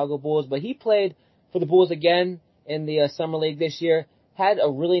with the Chicago Bulls, but he played for the Bulls again in the Summer League this year, had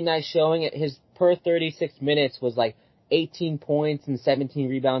a really nice showing. His per 36 minutes was like 18 points and 17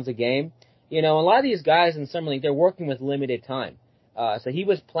 rebounds a game. You know, a lot of these guys in Summer League, they're working with limited time. So he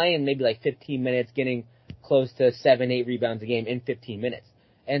was playing maybe like 15 minutes, getting close to 7-8 rebounds a game in 15 minutes.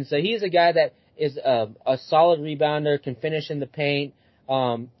 And so he's a guy that is a solid rebounder, can finish in the paint,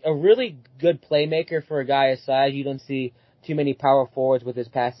 a really good playmaker for a guy his size. You don't see too many power forwards with his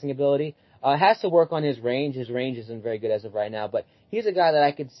passing ability. Has to work on his range. His range isn't very good as of right now, but he's a guy that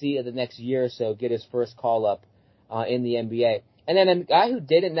I could see in the next year or so get his first call up in the NBA. And then a guy who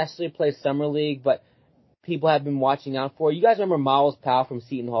didn't necessarily play Summer League, but people have been watching out for. You guys remember Miles Powell from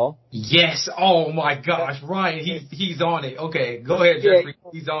Seton Hall? Yes. Oh my gosh, Ryan, he's on it. Okay, go ahead, Jeffrey.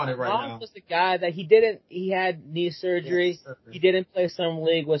 He's on it right now. Miles was the guy that he had knee surgery. Yes, he didn't play Summer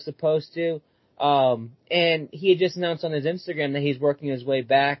League, was supposed to. And he had just announced on his Instagram that he's working his way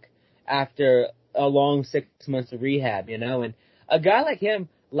back after a long 6 months of rehab, you know, and a guy like him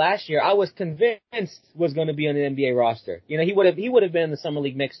last year, I was convinced was going to be on the NBA roster. You know, he would have been in the Summer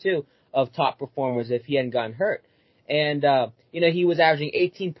League mix too of top performers if he hadn't gotten hurt. And, you know, he was averaging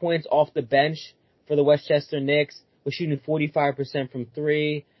 18 points off the bench for the Westchester Knicks, was shooting 45% from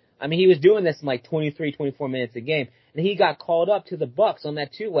three. I mean, he was doing this in like 23, 24 minutes a game. And he got called up to the Bucks on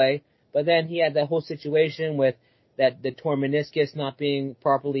that two-way, but then he had that whole situation with the torn meniscus not being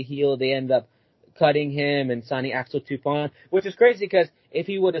properly healed. They end up cutting him and signing Axel Toupon, which is crazy because if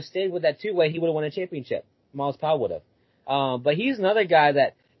he would have stayed with that two-way, he would have won a championship. Miles Powell would have. But he's another guy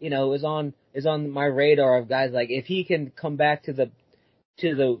that, you know, is on my radar of guys like if he can come back to the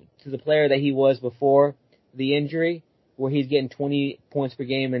player that he was before the injury, where he's getting 20 points per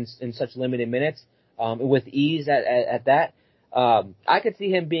game in such limited minutes, with ease at that. I could see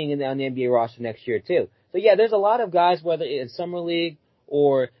him being on the NBA roster next year too. So yeah, there's a lot of guys, whether it's Summer League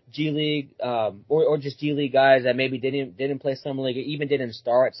or G League, or just G League guys that maybe didn't play Summer League or even didn't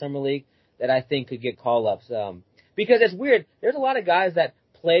start at Summer League that I think could get call-ups. Because it's weird. There's a lot of guys that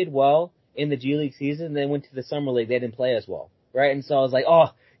played well in the G League season and then went to the Summer League. They didn't play as well, right? And so I was like,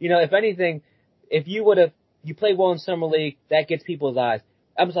 oh, you know, if anything, if you played well in Summer League, that gets people's eyes.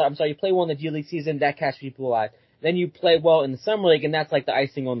 I'm sorry, you play well in the G League season, that catches people's eyes. Then you play well in the Summer League, and that's like the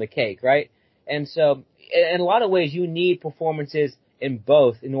icing on the cake, right? And so, in a lot of ways, you need performances in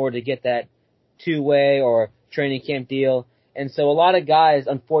both in order to get that two-way or training camp deal. And so a lot of guys,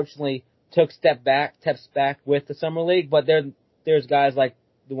 unfortunately, took steps back with the Summer League, but there's guys like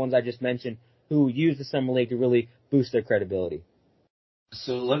the ones I just mentioned who use the Summer League to really boost their credibility.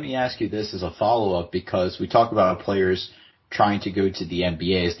 So let me ask you this as a follow-up, because we talk about players trying to go to the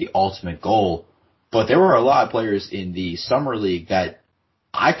NBA as the ultimate goal, but there were a lot of players in the Summer League that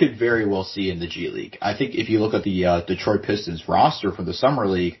I could very well see in the G League. I think if you look at the Detroit Pistons roster for the Summer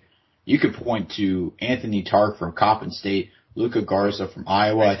League, you could point to Anthony Tark from Coppin State, Luka Garza from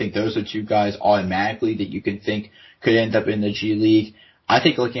Iowa. I think those are two guys automatically that you can think could end up in the G League. I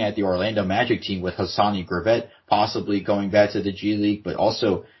think looking at the Orlando Magic team with Hassani Gravett possibly going back to the G League, but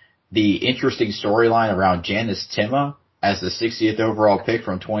also the interesting storyline around Janice Timma as the 60th overall pick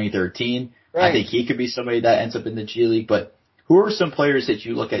from 2013. Right. I think he could be somebody that ends up in the G League, but who are some players that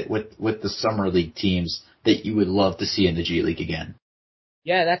you look at with the Summer League teams that you would love to see in the G League again?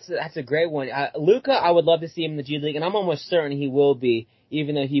 Yeah, that's a great one. Luka, I would love to see him in the G League, and I'm almost certain he will be,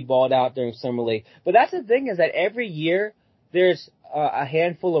 even though he balled out during Summer League. But that's the thing, is that every year there's a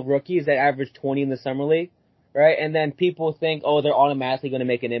handful of rookies that average 20 in the Summer League, right? And then people think, oh, they're automatically going to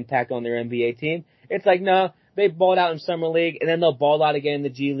make an impact on their NBA team. It's like, no, they balled out in Summer League, and then they'll ball out again in the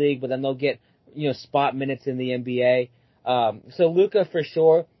G League, but then they'll get, you know, spot minutes in the NBA. So Luka for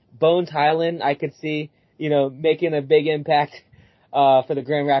sure. Bones Highland, I could see, you know, making a big impact for the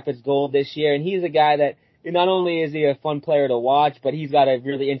Grand Rapids Gold this year. And he's a guy that not only is he a fun player to watch, but he's got a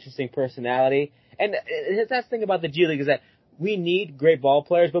really interesting personality. And that's the thing about the G League, is that we need great ball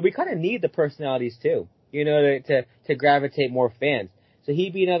players, but we kind of need the personalities too, you know, to gravitate more fans. So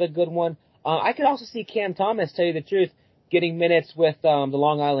he'd be another good one. I could also see Cam Thomas, tell you the truth, getting minutes with the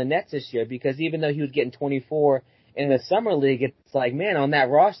Long Island Nets this year, because even though he was getting 24 in the Summer League, it's like, man, on that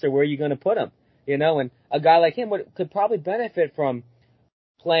roster, where are you going to put him? You know, and a guy like him could probably benefit from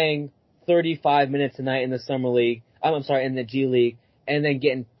playing 35 minutes a night in the Summer League, in the G League, and then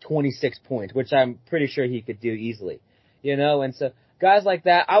getting 26 points, which I'm pretty sure he could do easily. You know, and so guys like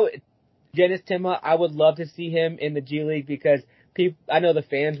that, Dennis Timma, I would love to see him in the G League because I know the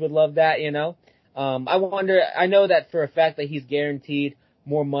fans would love that, you know. I know that for a fact that he's guaranteed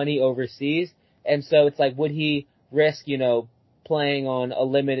more money overseas, and so it's like, would he risk, you know, playing on a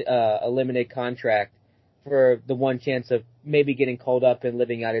limited contract for the one chance of maybe getting called up and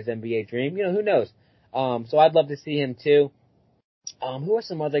living out his NBA dream? You know, who knows? So I'd love to see him too. Who are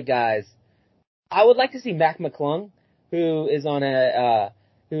some other guys? I would like to see Mac McClung, who's on a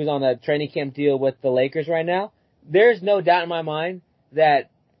training camp deal with the Lakers right now. There's no doubt in my mind that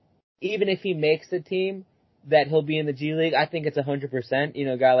even if he makes the team, that he'll be in the G League. I think it's 100%. You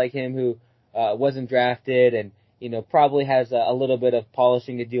know, a guy like him who wasn't drafted and, you know, probably has a little bit of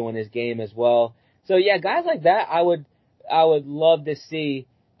polishing to do on his game as well. So yeah, guys like that, I would love to see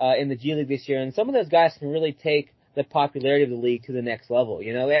in the G League this year. And some of those guys can really take the popularity of the league to the next level.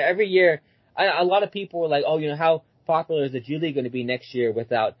 You know, every year, a lot of people were like, oh, you know, how popular is the G League going to be next year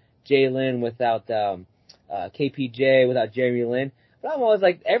without Jalen, without KPJ, without Jeremy Lin? But I'm always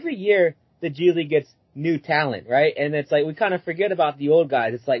like, every year the G League gets new talent, right? And it's like, we kind of forget about the old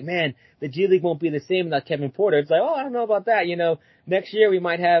guys. It's like, man, the G League won't be the same without Kevin Porter. It's like, oh, I don't know about that. You know, next year we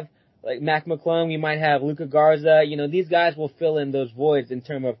might have like Mac McClung, we might have Luka Garza. You know, these guys will fill in those voids in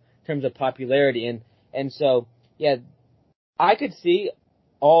terms of popularity. And so, yeah, I could see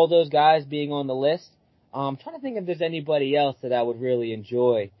all those guys being on the list. I'm trying to think if there's anybody else that I would really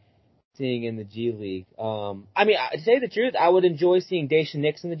enjoy seeing in the G League. I mean, to say the truth, I would enjoy seeing Daishen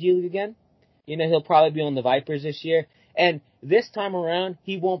Nix in the G League again. You know, he'll probably be on the Vipers this year. And this time around,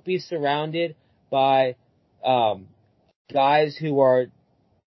 he won't be surrounded by guys who are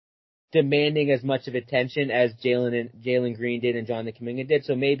demanding as much of attention as Jalen Green did and Jonathan Kuminga did.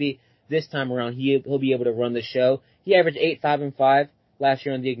 So maybe this time around he'll be able to run the show. He averaged 8, 5, and 5 last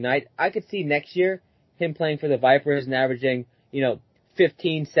year on the Ignite. I could see next year him playing for the Vipers and averaging, you know,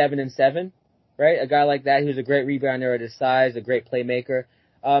 15, 7, and 7, right? A guy like that who's a great rebounder at his size, a great playmaker.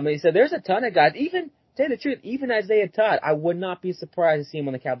 And so there's a ton of guys. Even, to tell you the truth, even Isaiah Todd, I would not be surprised to see him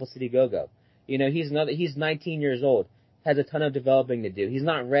on the Capital City Go-Go. You know, he's 19 years old, has a ton of developing to do. He's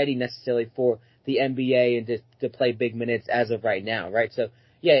not ready necessarily for the NBA and to play big minutes as of right now, right? So,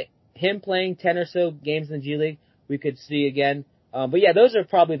 yeah, him playing 10 or so games in the G League, we could see again. But yeah, those are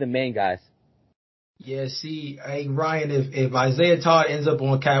probably the main guys. Yeah, see, hey Ryan, if Isaiah Todd ends up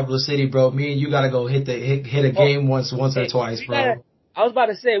on Capital City, bro, me and you gotta go hit a game once or twice, bro. I was about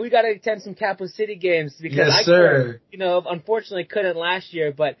to say, we gotta attend some Capital City games because yes, sir. You know, unfortunately couldn't last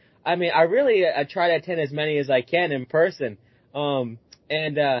year, but I mean, I really try to attend as many as I can in person. And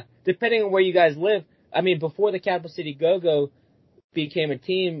depending on where you guys live, I mean, before the Capital City Go-Go became a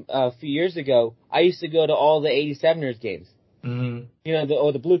team a few years ago, I used to go to all the 87ers games. Mm-hmm. You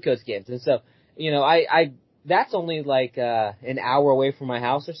know, the Blue Coats games. And so, you know, I that's only like an hour away from my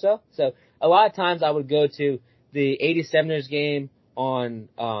house or so. So a lot of times I would go to the 87ers game on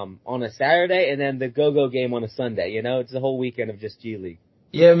a Saturday and then the Go-Go game on a Sunday. You know, it's the whole weekend of just G League.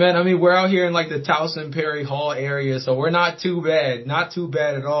 Yeah, man. I mean, we're out here in like the Towson Perry Hall area, so we're not too bad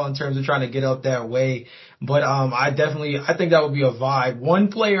at all in terms of trying to get up that way. But I think that would be a vibe. One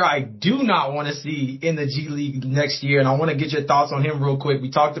player I do not want to see in the G League next year, and I want to get your thoughts on him real quick.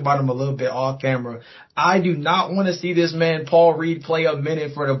 We talked about him a little bit off camera. I do not want to see this man Paul Reed play a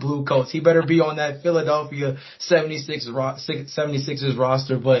minute for the Blue Coats. He better be on that Philadelphia 76ers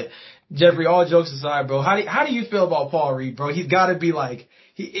roster. But Jeffrey, all jokes aside, bro, how do you feel about Paul Reed, bro? He's got to be like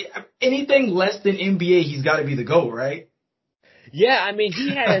anything less than NBA. He's got to be the GOAT, right? Yeah, I mean,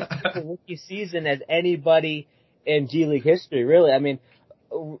 he had a rookie season as anybody in G League history, really. I mean,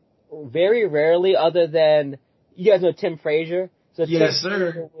 very rarely, other than, you guys know Tim Frazier? So yes,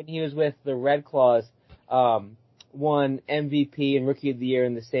 sir. When he was with the Red Claws, won MVP and Rookie of the Year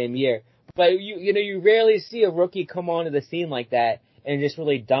in the same year. But you rarely see a rookie come onto the scene like that and just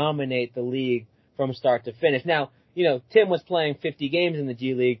really dominate the league from start to finish. Now, you know, Tim was playing 50 games in the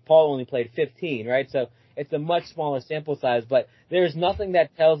G League. Paul only played 15, right? So it's a much smaller sample size, but there's nothing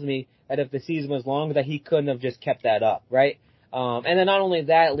that tells me that if the season was long that he couldn't have just kept that up, right? And then not only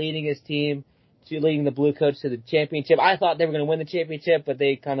that, leading the Blue Coats to the championship. I thought they were going to win the championship, but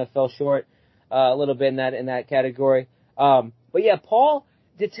they kind of fell short a little bit in that category. But yeah, Paul,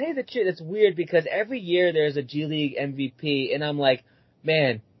 to tell you the truth, it's weird because every year there's a G League MVP, and I'm like,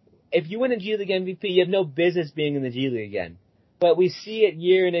 man, if you win a G League MVP, you have no business being in the G League again. But we see it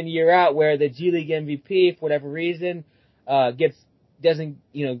year in and year out where the G League MVP, for whatever reason, doesn't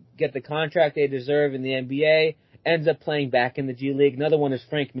get the contract they deserve in the NBA, ends up playing back in the G League. Another one is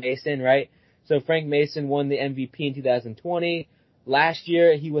Frank Mason, right? So Frank Mason won the MVP in 2020. Last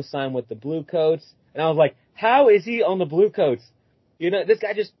year he was signed with the Blue Coats, and I was like, how is he on the Blue Coats? This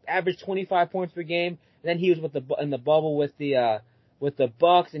guy just averaged 25 points per game. And then he was in the bubble with the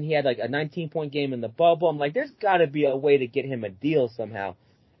Bucks, and he had like a 19-point game in the bubble. I'm like, there's got to be a way to get him a deal somehow.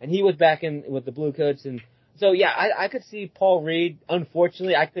 And he was back in with the Blue Coats, and so yeah, I could see Paul Reed.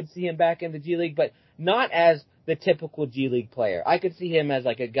 Unfortunately, I could see him back in the G League, but not as the typical G League player. I could see him as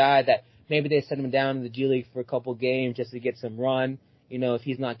like a guy that maybe they send him down in the G League for a couple games just to get some run. If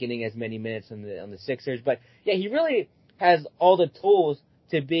he's not getting as many minutes on the Sixers, but yeah, he really has all the tools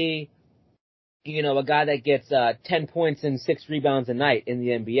to be, a guy that gets 10 points and 6 rebounds a night in the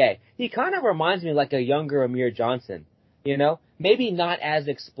NBA. He kind of reminds me of like a younger Amir Johnson. Maybe not as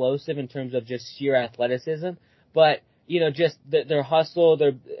explosive in terms of just sheer athleticism, but, just their hustle,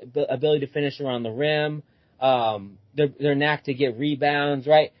 their ability to finish around the rim, their knack to get rebounds,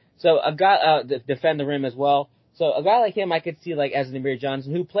 right? So a guy, defend the rim as well. So a guy like him, I could see like as an Amir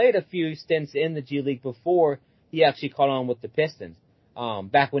Johnson, who played a few stints in the G League before he actually caught on with the Pistons,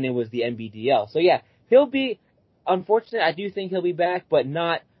 back when it was the NBDL. So yeah, he'll be, unfortunately, I do think he'll be back, but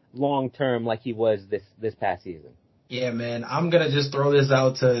not long term like he was this past season. Yeah, man, I'm going to just throw this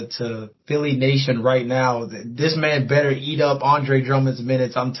out to Philly Nation right now. This man better eat up Andre Drummond's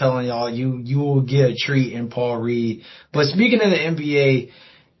minutes. I'm telling y'all, you will get a treat in Paul Reed. But speaking of the NBA,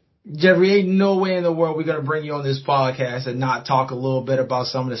 Jeffrey, ain't no way in the world we're going to bring you on this podcast and not talk a little bit about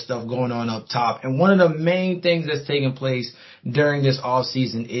some of the stuff going on up top. And one of the main things that's taking place during this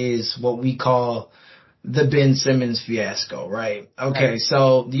offseason is what we call the Ben Simmons fiasco, right? Okay,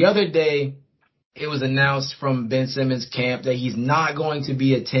 so the other day, it was announced from Ben Simmons' camp that he's not going to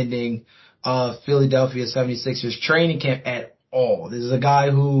be attending Philadelphia 76ers training camp at all. This is a guy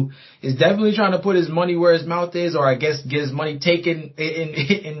who is definitely trying to put his money where his mouth is, or I guess get his money taken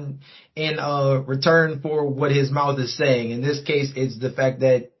in return for what his mouth is saying. In this case, it's the fact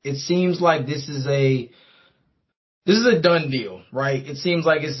that it seems like this is a done deal, right? It seems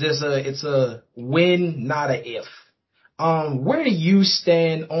like it's a win, not a if. Where do you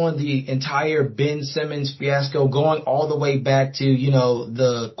stand on the entire Ben Simmons fiasco, going all the way back to,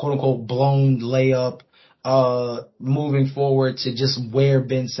 the quote unquote blown layup, moving forward to just where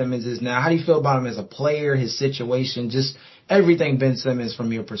Ben Simmons is now? How do you feel about him as a player, his situation, just everything Ben Simmons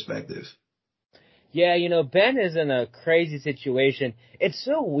from your perspective? Yeah, Ben is in a crazy situation. It's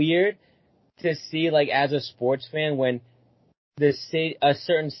so weird to see, like, as a sports fan, when a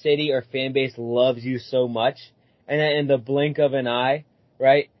certain city or fan base loves you so much, and then in the blink of an eye,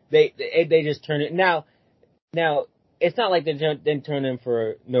 right, they just turn it. Now, it's not like they didn't turn him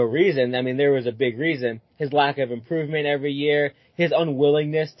for no reason. I mean, there was a big reason. His lack of improvement every year, his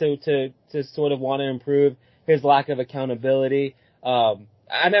unwillingness to sort of want to improve, his lack of accountability. I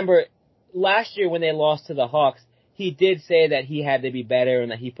remember last year when they lost to the Hawks, he did say that he had to be better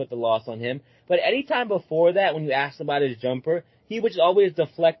and that he put the loss on him. But any time before that, when you asked about his jumper, he would always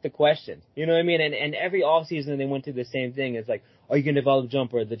deflect the question. You know what I mean? And every offseason they went through the same thing. It's like, are you going to develop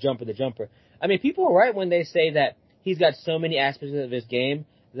the jumper? I mean, people are right when they say that he's got so many aspects of his game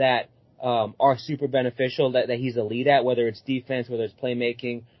that are super beneficial, that he's elite at, whether it's defense, whether it's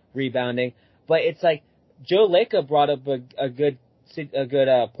playmaking, rebounding. But it's like Joe Lacob brought up a good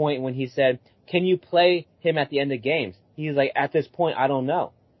point when he said, can you play him at the end of games? He's like, at this point, I don't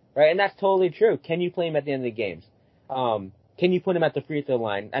know. Right? And that's totally true. Can you play him at the end of the games? Can you put him at the free throw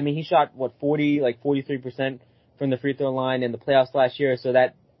line? I mean, he shot, 43% from the free throw line in the playoffs last year, so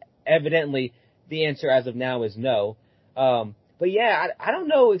that evidently the answer as of now is no. But yeah, I don't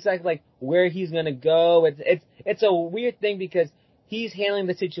know exactly where he's gonna go. It's a weird thing because he's handling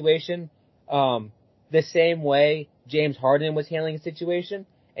the situation the same way James Harden was handling the situation,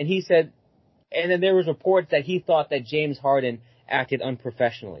 and he said, and then there was reports that he thought that James Harden acted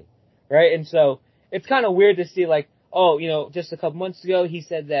unprofessionally, right? And so it's kind of weird to see just a couple months ago he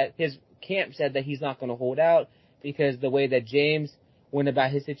said that his camp said that he's not going to hold out because the way that James went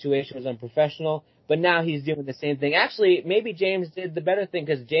about his situation was unprofessional. But now he's doing the same thing. Actually, maybe James did the better thing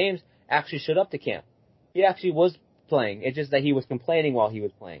because James actually showed up to camp. He actually was playing. It's just that he was complaining while he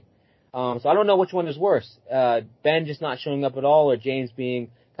was playing. So I don't know which one is worse. Ben just not showing up at all, or James being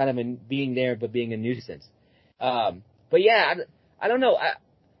being there but being a nuisance. But yeah, I don't know.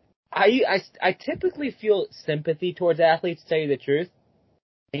 I typically feel sympathy towards athletes, to tell you the truth,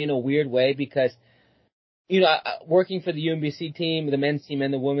 in a weird way, because, working for the UMBC team, the men's team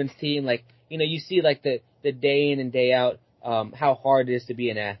and the women's team, you see the day in and day out, how hard it is to be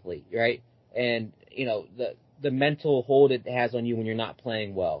an athlete, right? And, the mental hold it has on you when you're not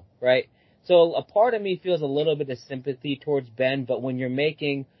playing well, right? So a part of me feels a little bit of sympathy towards Ben, but when you're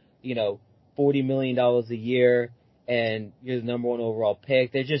making, $40 million a year and you're the number one overall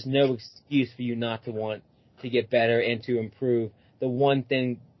pick, there's just no excuse for you not to want to get better and to improve the one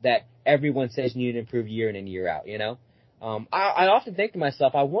thing that everyone says you need to improve year in and year out, I often think to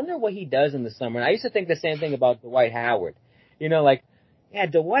myself, I wonder what he does in the summer. And I used to think the same thing about Dwight Howard. Dwight,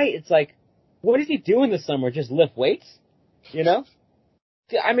 it's like, what does he do in the summer? Just lift weights?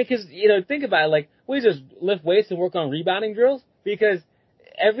 I mean, because, think about it, like, we just lift weights and work on rebounding drills? Because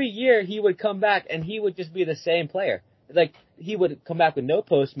every year he would come back and he would just be the same player. Like, he would come back with no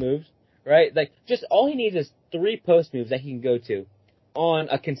post moves, right? Like, just all he needs is 3 post moves that he can go to on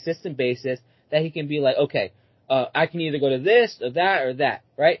a consistent basis that he can be like, okay, I can either go to this or that,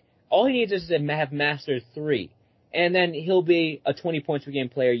 right? All he needs is to have mastered 3. And then he'll be a 20 points per game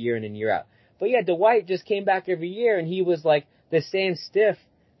player year in and year out. But yeah, Dwight just came back every year and he was like the same stiff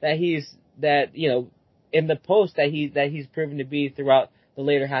in the post that he's proven to be throughout the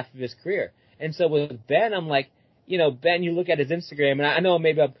later half of his career. And so with Ben, I'm like, Ben, you look at his Instagram, and I know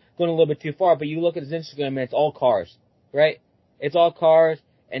maybe I'm going a little bit too far, but you look at his Instagram and it's all cars, right? It's all cars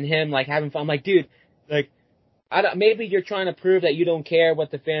and him like having fun. I'm like, dude, like, maybe you're trying to prove that you don't care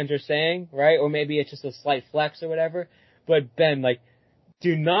what the fans are saying, right? Or maybe it's just a slight flex or whatever. But Ben, like,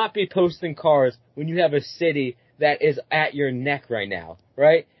 do not be posting cars when you have a city that is at your neck right now,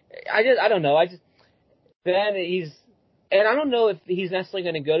 right? I don't know. Ben, and I don't know if he's necessarily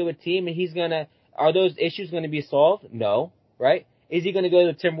going to go to a team and are those issues going to be solved? No, right? Is he going to go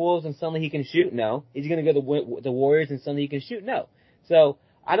to the Timberwolves and suddenly he can shoot? No. Is he going to go to the Warriors and suddenly he can shoot? No. So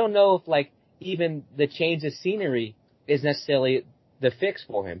I don't know if, like, even the change of scenery is necessarily the fix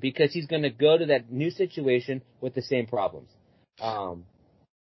for him, because he's going to go to that new situation with the same problems.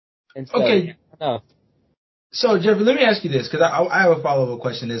 And so, okay. I don't know. So, Jeffrey, let me ask you this, because I have a follow-up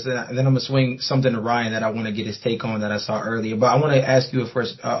question to this, and then I'm going to swing something to Ryan that I want to get his take on that I saw earlier. But I want to ask you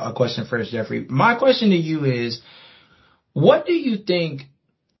a question first, Jeffrey. My question to you is, what do you think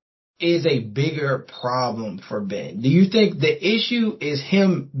is a bigger problem for Ben? Do you think the issue is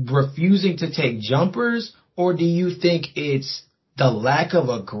him refusing to take jumpers, or do you think it's the lack of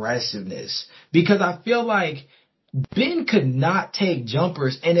aggressiveness? Because I feel like Ben could not take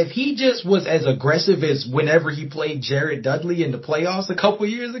jumpers, and if he just was as aggressive as whenever he played Jared Dudley in the playoffs a couple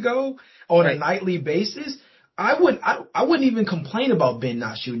years ago on a nightly basis, I wouldn't even complain about Ben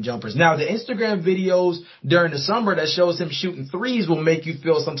not shooting jumpers. Now, the Instagram videos during the summer that shows him shooting threes will make you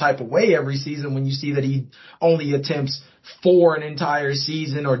feel some type of way every season when you see that he only attempts 4 an entire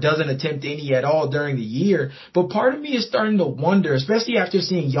season or doesn't attempt any at all during the year. But part of me is starting to wonder, especially after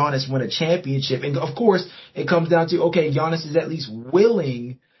seeing Giannis win a championship. And of course, it comes down to, okay, Giannis is at least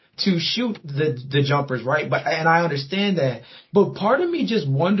willing to shoot the jumpers, right? And I understand that. But part of me just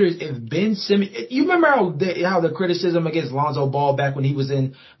wonders if Ben Simmons, you remember how the criticism against Lonzo Ball back when he was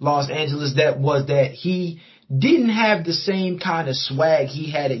in Los Angeles, that he didn't have the same kind of swag he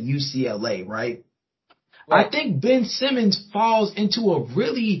had at UCLA, right? I think Ben Simmons falls into a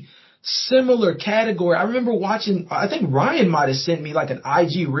really similar category. I remember watching, I think Ryan might have sent me like an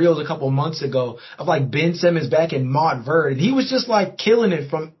IG Reels a couple months ago of like Ben Simmons back in Montverde, and he was just like killing it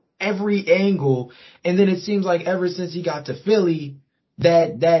from every angle. And then it seems like ever since he got to Philly,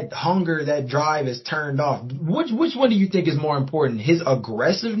 that hunger, that drive is turned off. Which one do you think is more important? His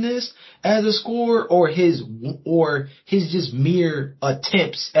aggressiveness as a scorer, or his just mere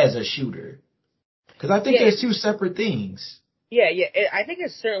attempts as a shooter? Because I think there's 2 separate things. Yeah. I think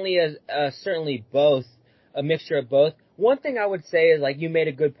it's certainly both, a mixture of both. One thing I would say is, like, you made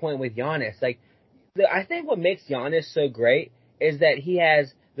a good point with Giannis. Like, I think what makes Giannis so great is that he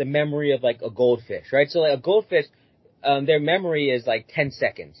has the memory of, like, a goldfish, right? So, like, a goldfish, their memory is like 10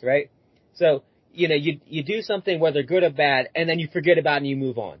 seconds, right? So, you do something, whether good or bad, and then you forget about it and you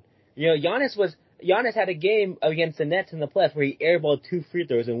move on. Giannis had a game against the Nets in the playoffs where he airballed 2 free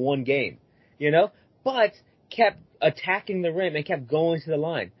throws in one game, but kept attacking the rim and kept going to the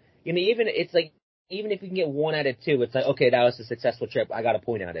line. Even if you can get 1 out of 2, it's like, okay, that was a successful trip. I got a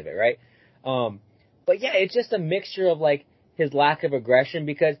point out of it, right? But yeah, it's just a mixture of, like, his lack of aggression,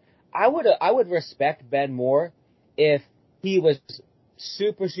 because I would respect Ben more if he was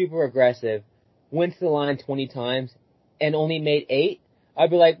super, super aggressive, went to the line 20 times and only made 8.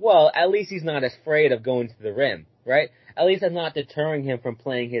 I'd be like, well, at least he's not afraid of going to the rim, right? At least I'm not deterring him from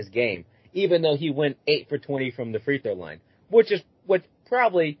playing his game, even though he went 8 for 20 from the free throw line, which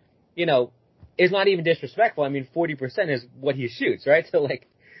probably, is not even disrespectful. I mean, 40% is what he shoots, right? So, like,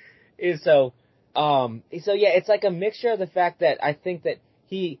 so yeah, it's like a mixture of the fact that I think that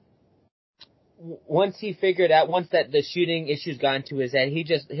once that the shooting issues got into his head,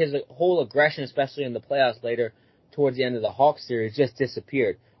 his whole aggression, especially in the playoffs later, towards the end of the Hawks series, just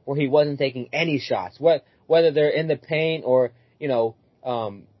disappeared, where he wasn't taking any shots, whether they're in the paint or,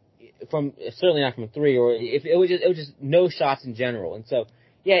 certainly not from three, or if it was just no shots in general. And so,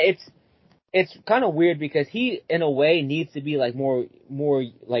 yeah, it's kind of weird because he, in a way, needs to be like more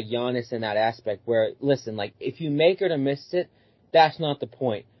like Giannis in that aspect where, listen, like if you make it or miss it, that's not the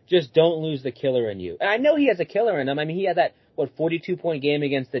point. Just don't lose the killer in you. And I know he has a killer in him. I mean, he had that, 42-point game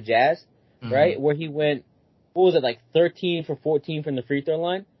against the Jazz, right? Where he went, what was it, like 13 for 14 from the free throw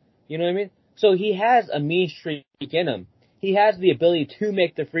line? You know what I mean? So he has a mean streak in him. He has the ability to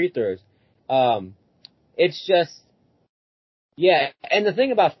make the free throws. It's just, yeah. And the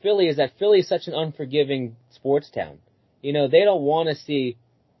thing about Philly is that Philly is such an unforgiving sports town. You know, they don't want to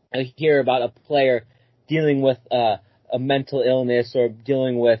hear about a player dealing with a mental illness or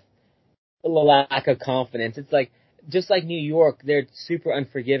dealing with a lack of confidence. It's like, just like New York, they're super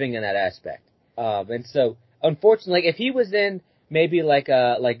unforgiving in that aspect. And so, unfortunately, like, if he was in maybe like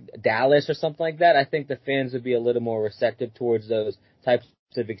Dallas or something like that, I think the fans would be a little more receptive towards those types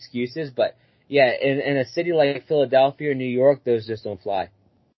of excuses. But yeah, in a city like Philadelphia or New York, those just don't fly.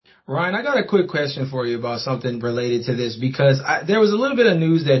 Ryan, I got a quick question for you about something related to this because there was a little bit of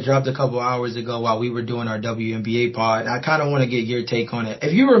news that dropped a couple hours ago while we were doing our WNBA pod. And I kind of want to get your take on it.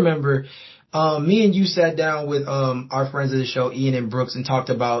 If you remember, me and you sat down with our friends of the show, Ian and Brooks, and talked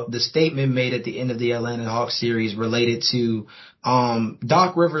about the statement made at the end of the Atlanta Hawks series related to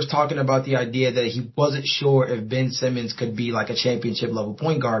Doc Rivers talking about the idea that he wasn't sure if Ben Simmons could be like a championship level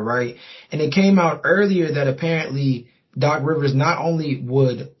point guard, right? And it came out earlier that apparently Doc Rivers not only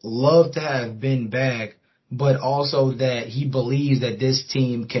would love to have Ben back, but also that he believes that this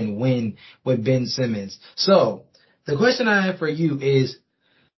team can win with Ben Simmons. So the question I have for you is,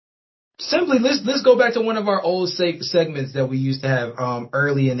 simply, let's go back to one of our old segments that we used to have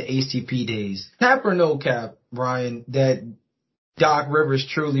early in the HTP days. Cap or no cap, Ryan, that Doc Rivers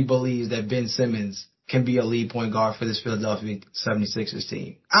truly believes that Ben Simmons can be a lead point guard for this Philadelphia 76ers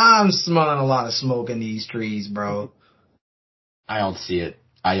team. I'm smelling a lot of smoke in these trees, bro. I don't see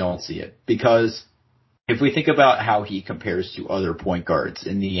it. Because if we think about how he compares to other point guards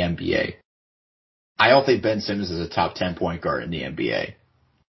in the NBA, I don't think Ben Simmons is a top 10 point guard in the NBA.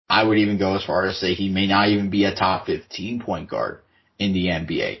 I would even go as far as to say he may not even be a top 15 point guard in the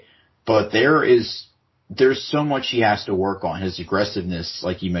NBA. But there's so much he has to work on. His aggressiveness,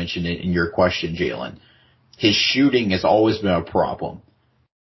 like you mentioned in your question, Jalen. His shooting has always been a problem.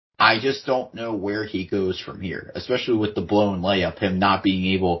 I just don't know where he goes from here, especially with the blown layup, him not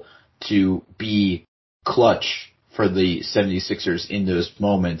being able to be clutch for the 76ers in those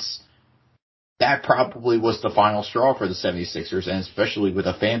moments. That probably was the final straw for the 76ers, and especially with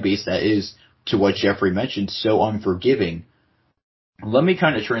a fan base that is, to what Jeffrey mentioned, so unforgiving. Let me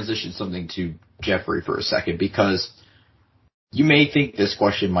kind of transition something to Jeffrey for a second, because you may think this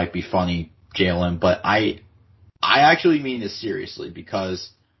question might be funny, Jalen, but I actually mean this seriously,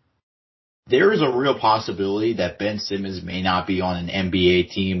 because there is a real possibility that Ben Simmons may not be on an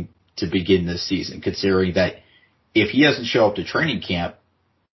NBA team to begin this season, considering that if he doesn't show up to training camp,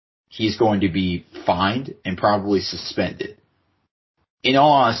 he's going to be fined and probably suspended. In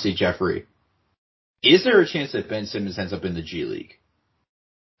all honesty, Jeffrey, is there a chance that Ben Simmons ends up in the G League?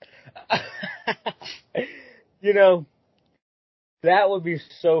 You know, that would be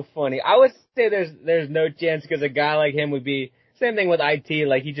so funny. I would say there's no chance because a guy like him would be, same thing with IT,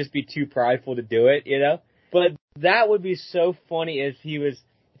 like he'd just be too prideful to do it, you know? But that would be so funny if he was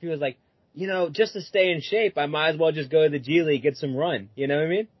like, you know, just to stay in shape, I might as well just go to the G League, get some run, you know what I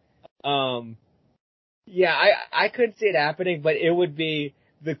mean? Yeah, I could see it happening, but it would be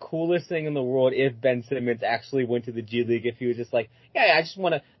the coolest thing in the world if Ben Simmons actually went to the G League, if he was just like, yeah, I just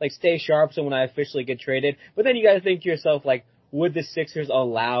want to like stay sharp so when I officially get traded. But then you got to think to yourself, like, would the Sixers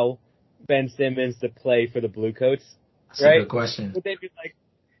allow Ben Simmons to play for the Bluecoats? That's right? a good question. Would they be like,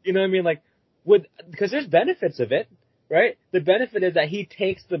 you know what I mean? Like, because there's benefits of it, right? The benefit is that he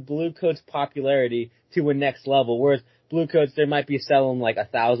takes the Bluecoats popularity to a next level, whereas Bluecoats, they might be selling like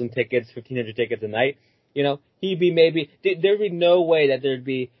 1,000 tickets, 1,500 tickets a night. You know, there'd be no way that there'd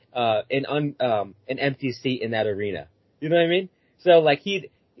be an empty seat in that arena. You know what I mean? So like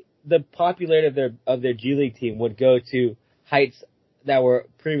the popularity of their G League team would go to heights that were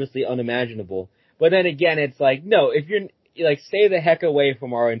previously unimaginable. But then again, it's like, no, if you're like, stay the heck away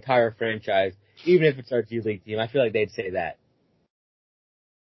from our entire franchise, even if it's our G League team. I feel like they'd say that.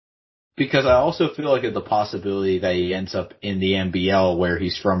 Because I also feel like the possibility that he ends up in the NBL where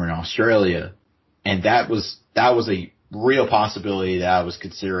he's from in Australia, and that was a real possibility that I was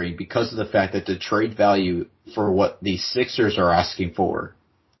considering because of the fact that the trade value for what the Sixers are asking for,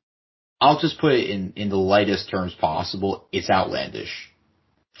 I'll just put it in the lightest terms possible, it's outlandish.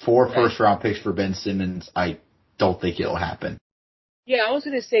 4 first-round picks for Ben Simmons, I don't think it'll happen. Yeah, I was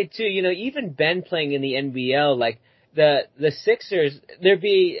gonna say too. Even Ben playing in the NBL, like the Sixers, there'd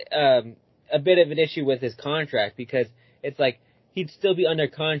be a bit of an issue with his contract because it's like he'd still be under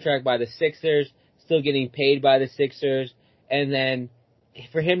contract by the Sixers, still getting paid by the Sixers, and then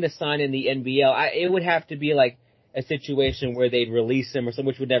for him to sign in the NBL, it would have to be like a situation where they'd release him or something,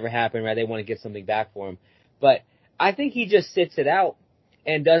 which would never happen, right? They want to get something back for him, but I think he just sits it out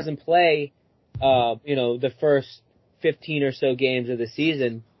and doesn't play, the first 15 or so games of the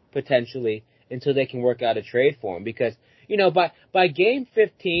season potentially until they can work out a trade for him because by game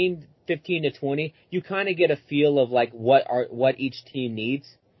 15 to 20 you kind of get a feel of like what each team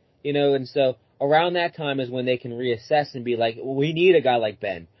needs, and so around that time is when they can reassess and be like, well, we need a guy like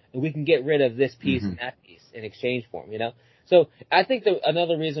Ben and we can get rid of this piece Mm-hmm. and that piece in exchange for him. So I think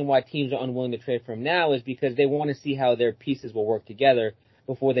another reason why teams are unwilling to trade for him now is because they want to see how their pieces will work together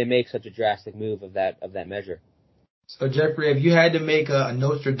before they make such a drastic move of that measure. So Jeffrey, if you had to make a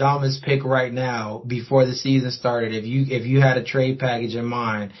Nostradamus pick right now before the season started, if you had a trade package in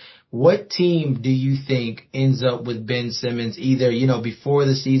mind, what team do you think ends up with Ben Simmons either, before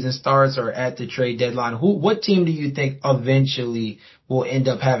the season starts or at the trade deadline? What team do you think eventually will end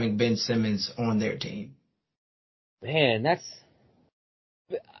up having Ben Simmons on their team? Man, that's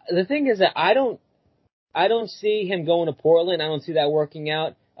the thing is that I don't see him going to Portland. I don't see that working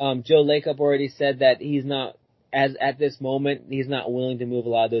out. Joe Lacob already said that he's not, as at this moment, he's not willing to move a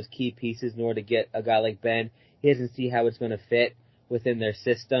lot of those key pieces in order to get a guy like Ben. He doesn't see how it's going to fit within their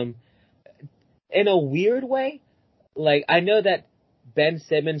system. In a weird way, like I know that Ben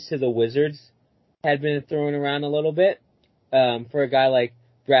Simmons to the Wizards had been thrown around a little bit for a guy like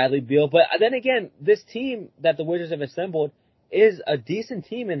Bradley Beal, but then again, this team that the Wizards have assembled is a decent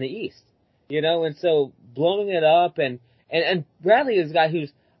team in the East, and so blowing it up and Bradley is a guy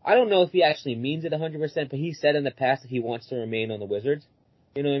who's, I don't know if he actually means it 100%, but he said in the past that he wants to remain on the Wizards.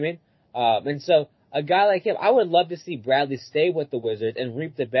 You know what I mean? And so a guy like him, I would love to see Bradley stay with the Wizards and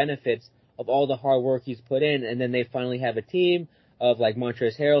reap the benefits of all the hard work he's put in, and then they finally have a team of like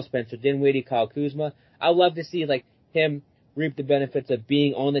Montrezl Harrell, Spencer Dinwiddie, Kyle Kuzma. I'd love to see like him reap the benefits of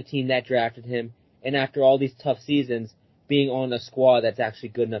being on the team that drafted him, and after all these tough seasons, being on a squad that's actually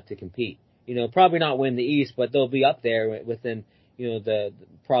good enough to compete. Probably not win the East, but they'll be up there within, the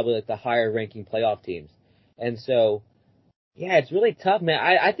probably like the higher ranking playoff teams. And so, yeah, it's really tough, man.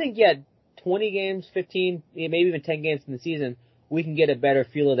 I think, 20 games, 15, maybe even 10 games in the season, we can get a better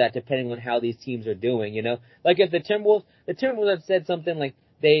feel of that depending on how these teams are doing, Like if the Timberwolves have said something like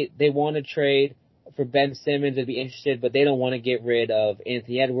they want to trade for Ben Simmons and be interested, but they don't want to get rid of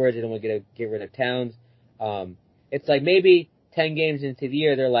Anthony Edwards, they don't want to get rid of Towns. It's like maybe 10 games into the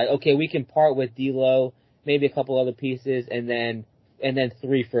year, they're like, okay, we can part with D'Lo, maybe a couple other pieces, and then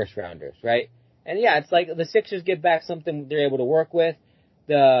 3 first rounders, right? And yeah, it's like the Sixers get back something they're able to work with.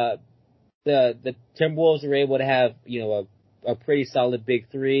 The Timberwolves are able to have, a pretty solid big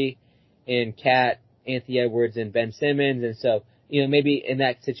three in Cat, Anthony Edwards, and Ben Simmons, and so, maybe in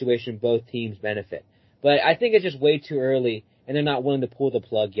that situation both teams benefit. But I think it's just way too early, and they're not willing to pull the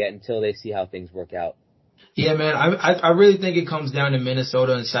plug yet until they see how things work out. Yeah, man, I really think it comes down to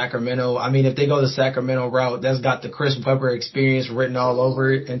Minnesota and Sacramento. I mean, if they go the Sacramento route, that's got the Chris Webber experience written all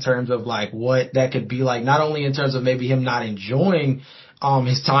over it in terms of like what that could be like, not only in terms of maybe him not enjoying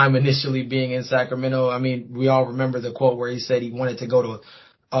his time initially being in Sacramento. I mean, we all remember the quote where he said he wanted to go to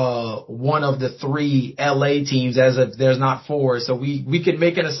one of the 3 LA teams, as if there's not 4. So we could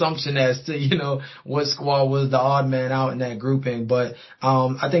make an assumption as to, what squad was the odd man out in that grouping. But,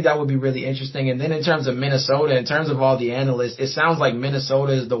 I think that would be really interesting. And then in terms of Minnesota, in terms of all the analysts, it sounds like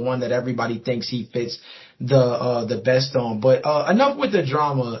Minnesota is the one that everybody thinks he fits the best on. But, enough with the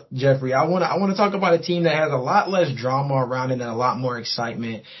drama, Jeffrey. I want to talk about a team that has a lot less drama around it and a lot more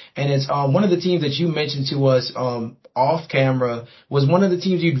excitement. And it's, one of the teams that you mentioned to us, off camera was one of the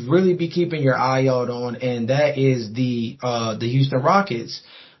teams you'd really be keeping your eye out on, and that is the Houston Rockets.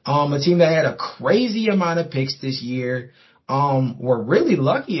 A team that had a crazy amount of picks this year. Were really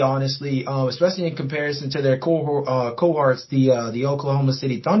lucky, honestly, especially in comparison to their cohorts, the Oklahoma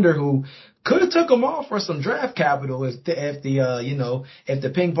City Thunder, who could have took them off for some draft capital if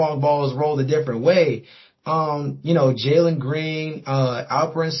the ping pong balls rolled a different way. Jalen Green,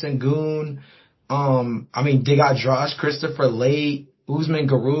 Alperen Sengun. They got Josh Christopher Late, Usman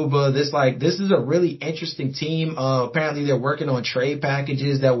Garuba. This is a really interesting team. Apparently they're working on trade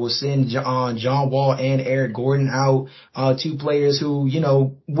packages that will send John Wall and Eric Gordon out, 2 players who,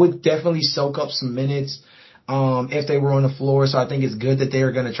 would definitely soak up some minutes. if they were on the floor. So I think it's good that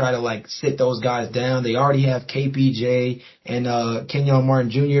they're going to try to like sit those guys down. They already have KPJ and Kenyon Martin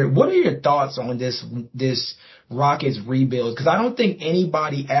Jr. What are your thoughts on this Rockets rebuild? Because I don't think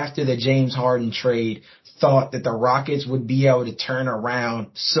anybody after the James Harden trade thought that the Rockets would be able to turn around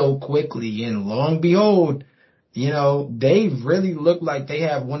so quickly. And lo and behold, they really look like they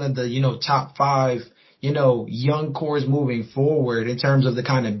have one of the, top five, young cores moving forward in terms of the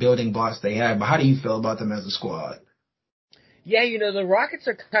kind of building blocks they have. But how do you feel about them as a squad? Yeah, the Rockets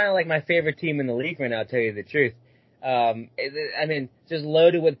are kind of like my favorite team in the league right now, I'll tell you the truth. Just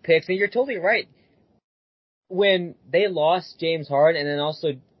loaded with picks. And you're totally right. When they lost James Harden and then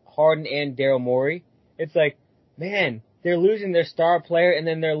also Harden and Daryl Morey, it's like, man, they're losing their star player and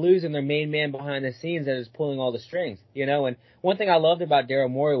then they're losing their main man behind the scenes that is pulling all the strings, And one thing I loved about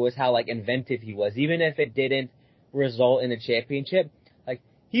Daryl Morey was how, like, inventive he was. Even if it didn't result in a championship, like,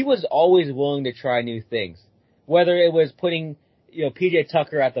 he was always willing to try new things. Whether it was putting, PJ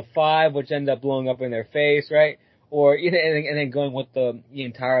Tucker at the 5, which ended up blowing up in their face, right? Or, and then going with the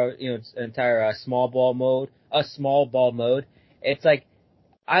entire small ball mode. It's like,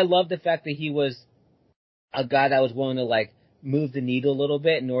 I love the fact that he was a guy that was willing to, like, move the needle a little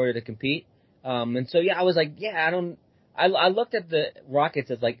bit in order to compete. And so, yeah, I was like, I looked at the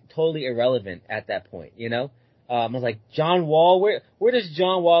Rockets as, like, totally irrelevant at that point, I was like, John Wall, where does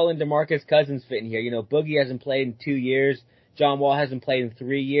John Wall and DeMarcus Cousins fit in here? Boogie hasn't played in 2 years. John Wall hasn't played in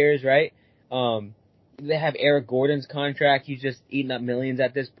 3 years, right? They have Eric Gordon's contract. He's just eating up millions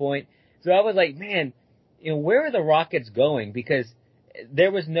at this point. So I was like, man, where are the Rockets going? Because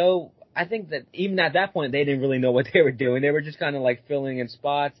there was I think that even at that point, they didn't really know what they were doing. They were just kind of like filling in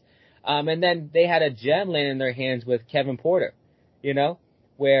spots. And then they had a gem land in their hands with Kevin Porter,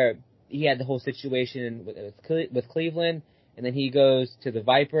 where he had the whole situation with Cleveland, and then he goes to the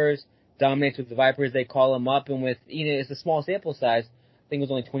Vipers, dominates with the Vipers. They call him up, and with, it's a small sample size. I think it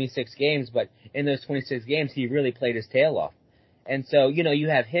was only 26 games, but in those 26 games, he really played his tail off. And so, you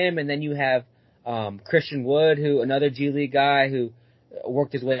have him, and then you have Christian Wood, another G League guy who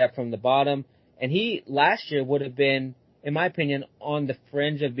worked his way up from the bottom. And he, last year, would have been, in my opinion, on the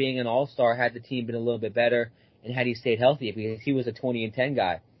fringe of being an all-star had the team been a little bit better and had he stayed healthy, because he was a 20-10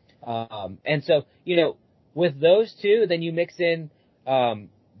 guy. And so, with those two, then you mix in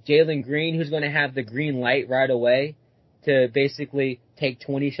Jalen Green, who's going to have the green light right away to basically take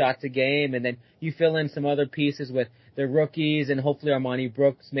 20 shots a game, and then you fill in some other pieces with the rookies, and hopefully Armani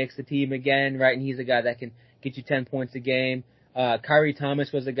Brooks makes the team again, right? And he's a guy that can get you 10 points a game. Kyrie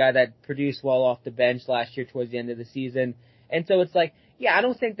Thomas was a guy that produced well off the bench last year towards the end of the season. And so it's like, yeah, I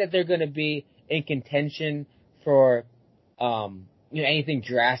don't think that they're going to be in contention for, anything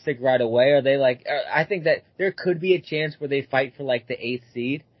drastic right away. Are they like, I think that there could be a chance where they fight for like the 8th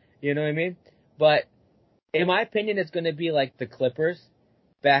seed. You know what I mean? But in my opinion, it's going to be like the Clippers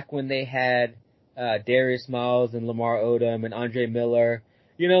back when they had, Darius Miles and Lamar Odom and Andre Miller,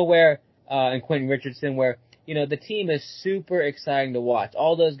 and Quentin Richardson, where, the team is super exciting to watch.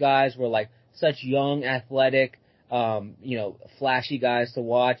 All those guys were like such young, athletic, flashy guys to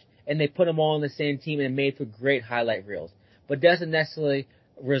watch, and they put them all on the same team and made for great highlight reels. But doesn't necessarily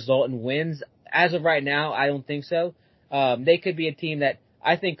result in wins. As of right now, I don't think so. They could be a team that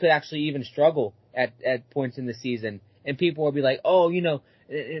I think could actually even struggle at points in the season, and people will be like, oh,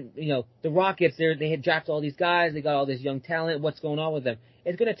 the Rockets, they had drafted all these guys, they got all this young talent, what's going on with them?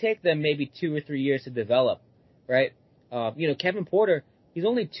 It's going to take them maybe 2 or 3 years to develop, right? Kevin Porter, he's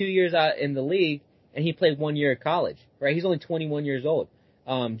only 2 years out in the league, and he played 1 year at college, right? He's only 21 years old.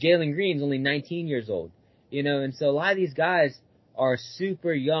 Jalen Green's only 19 years old, and so a lot of these guys are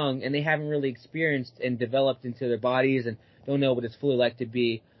super young, and they haven't really experienced and developed into their bodies and don't know what it's fully like to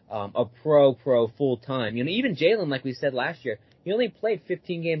be a pro full time. Even Jalen, like we said last year, he only played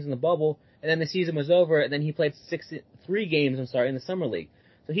 15 games in the bubble, and then the season was over, and then he played 3 games in the summer league.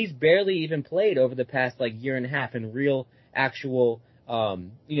 So he's barely even played over the past year and a half in real, actual,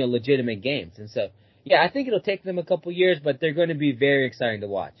 legitimate games. And so, yeah, I think it'll take them a couple years, but they're going to be very exciting to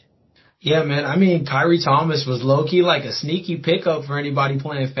watch. Yeah, man. I mean, Kyrie Thomas was low-key like a sneaky pickup for anybody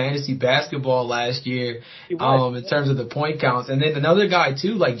playing fantasy basketball last year, in terms of the point counts. And then another guy,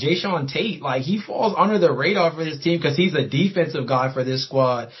 too, like Jayshawn Tate, he falls under the radar for this team because he's a defensive guy for this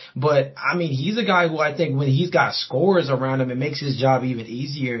squad. But, I mean, he's a guy who I think when he's got scorers around him, it makes his job even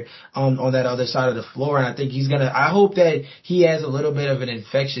easier on that other side of the floor. And I think I hope that he has a little bit of an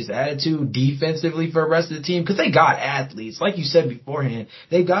infectious attitude defensively for the rest of the team, because they got athletes. Like you said beforehand,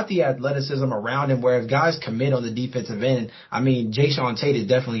 they got the athleticism around him, where if guys commit on the defensive end, I mean, Jayshawn Tate is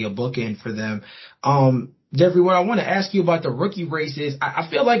definitely a bookend for them. Jeffrey, what I want to ask you about the rookie race is, I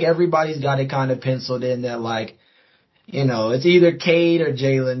feel like everybody's got it kind of penciled in that, like, it's either Cade or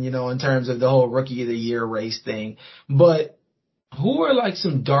Jalen, in terms of the whole rookie of the year race thing. But who are like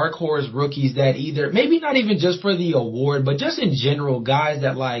some dark horse rookies that either, maybe not even just for the award, but just in general, guys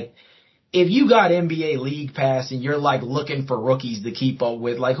that like, if you got NBA League Pass and you're like looking for rookies to keep up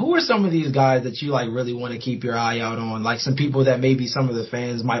with, like who are some of these guys that you like really want to keep your eye out on? Like some people that maybe some of the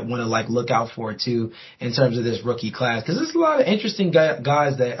fans might want to like look out for too in terms of this rookie class, because there's a lot of interesting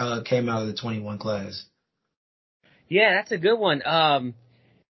guys that came out of the 21 class. Yeah, that's a good one. Those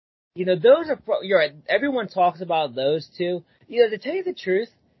are you're right. Everyone talks about those two. To tell you the truth,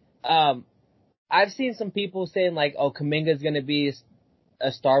 I've seen some people saying like, "Oh, Kuminga's going to be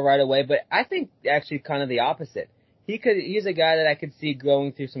a star right away," but I think actually kind of the opposite. He's a guy that I could see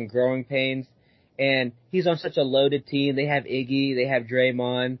going through some growing pains, and he's on such a loaded team. They have Iggy, they have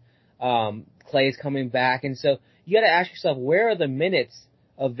Draymond, Clay's coming back, and so you got to ask yourself, where are the minutes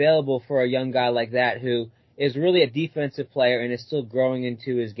available for a young guy like that who is really a defensive player and is still growing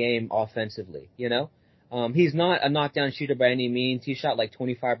into his game offensively, He's not a knockdown shooter by any means. He shot like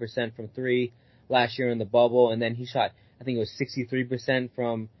 25% from three last year in the bubble, and then he shot, I think it was 63%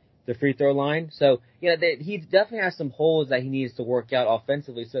 from the free throw line. So, he definitely has some holes that he needs to work out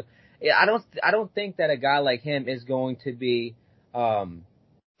offensively. So, yeah, I don't think that a guy like him is going to be,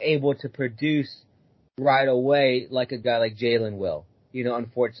 able to produce right away like a guy like Jalen will,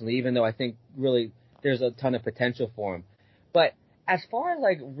 unfortunately, even though I think really there's a ton of potential for him. But as far as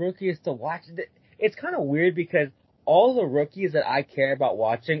like rookies to watch, it's kind of weird because all the rookies that I care about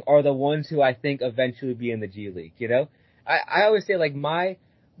watching are the ones who I think eventually be in the G League, I always say like my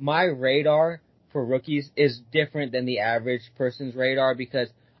radar for rookies is different than the average person's radar because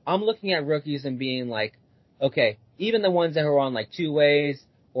I'm looking at rookies and being like, okay, even the ones that are on like two ways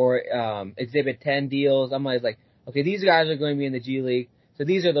or Exhibit 10 deals, I'm always like, okay, these guys are going to be in the G League, so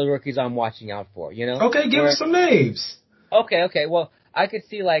these are the rookies I'm watching out for, Okay, give us some names. Okay. Well, I could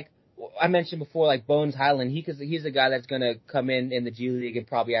see like I mentioned before, like Bones Highland. He's a guy that's going to come in the G League and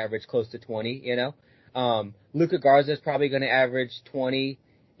probably average close to 20. Luka Garza is probably going to average 20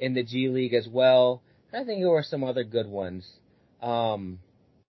 in the G League as well. I think there were some other good ones. There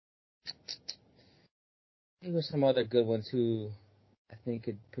were some other good ones who I think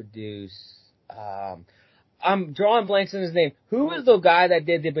could produce. I'm drawing blanks on his name. Who was the guy that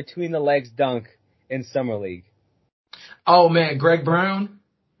did the between the legs dunk in summer league? Oh man, Greg Brown.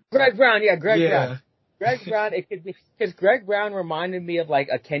 Greg Brown. Greg Brown. It could be because Greg Brown reminded me of like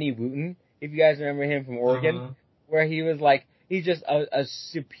a Kenny Wooten, if you guys remember him from Oregon, where he was like he's just a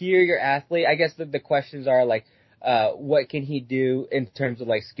superior athlete. I guess the questions are like, what can he do in terms of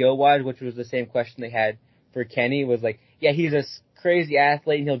like skill wise, which was the same question they had for Kenny. Was like, yeah, he's a crazy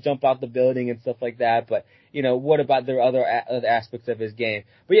athlete and he'll jump out the building and stuff like that, but what about the other aspects of his game?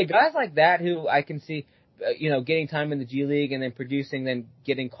 But yeah, guys like that who I can see, getting time in the G League and then producing, then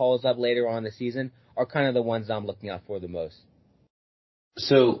getting calls up later on in the season are kind of the ones I'm looking out for the most.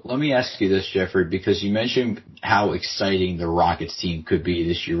 So let me ask you this, Jeffrey, because you mentioned how exciting the Rockets team could be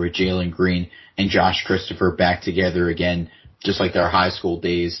this year with Jalen Green and Josh Christopher back together again, just like their high school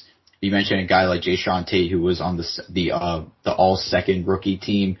days. You mentioned a guy like Jayshawn Tate who was on the all-second rookie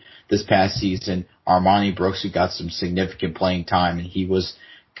team this past season. Armani Brooks, who got some significant playing time, and he was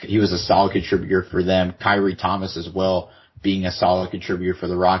a solid contributor for them. Kyrie Thomas as well, being a solid contributor for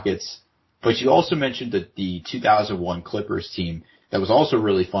the Rockets. But you also mentioned that the 2001 Clippers team that was also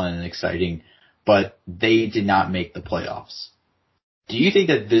really fun and exciting, but they did not make the playoffs. Do you think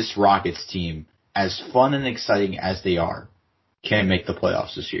that this Rockets team, as fun and exciting as they are, can make the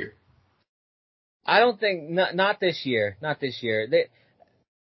playoffs this year? I don't think not this year. Not this year.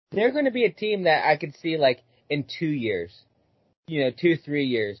 They're going to be a team that I could see like in 2 years, 2-3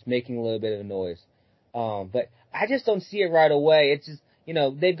 years, making a little bit of a noise. But I just don't see it right away. It's just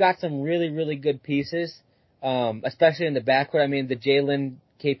they've got some really really good pieces, especially in the backcourt. I mean, the Jalen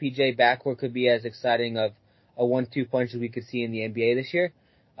KPJ backcourt could be as exciting of a 1-2 punch as we could see in the NBA this year.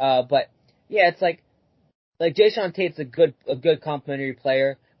 But yeah, it's like Jayshawn Tate's a good complimentary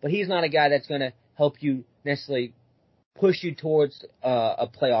player, but he's not a guy that's going to help you necessarily push you towards a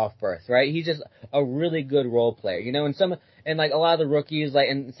playoff berth, right? He's just a really good role player, and like a lot of the rookies, like,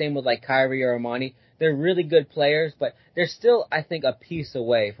 and same with like Kyrie or Armani, they're really good players, but they're still, I think, a piece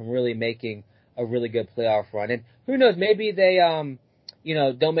away from really making a really good playoff run. And who knows, maybe they,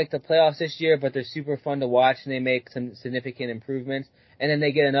 don't make the playoffs this year, but they're super fun to watch and they make some significant improvements, and then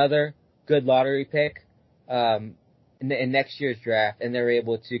they get another good lottery pick in next year's draft, and they're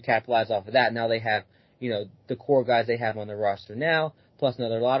able to capitalize off of that. Now they have, the core guys they have on the roster now, plus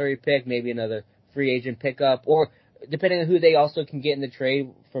another lottery pick, maybe another free agent pickup, or depending on who they also can get in the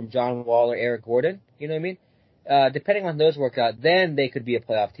trade from John Wall or Eric Gordon, you know what I mean? Depending on those work out, then they could be a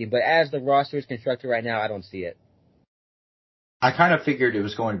playoff team. But as the roster is constructed right now, I don't see it. I kind of figured it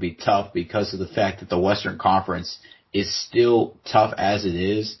was going to be tough because of the fact that the Western Conference is still tough as it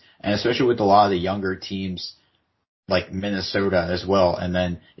is, and especially with a lot of the younger teams like Minnesota as well. And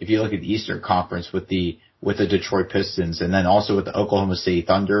then if you look at the Eastern Conference with the Detroit Pistons, and then also with the Oklahoma City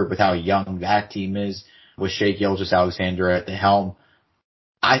Thunder, with how young that team is, with Shai Gilgeous-Alexander at the helm,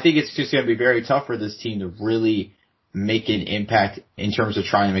 I think it's just going to be very tough for this team to really make an impact in terms of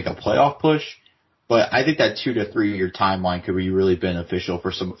trying to make a playoff push. But I think that 2 to 3 year timeline could be really beneficial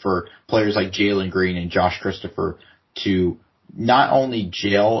for players like Jalen Green and Josh Christopher to not only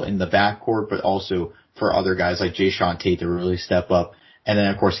gel in the backcourt, but also for other guys like Jayshawn Tate to really step up. And then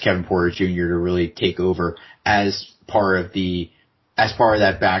of course Kevin Porter Jr. to really take over as part of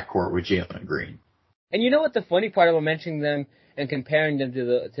that backcourt with Jalen Green. And you know what the funny part about mentioning them and comparing them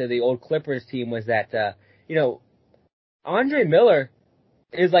to the old Clippers team was that, Andre Miller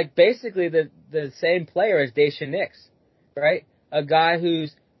is like basically the same player as Daishen Nix, right? A guy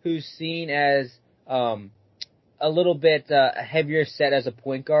who's seen as a little bit heavier set as a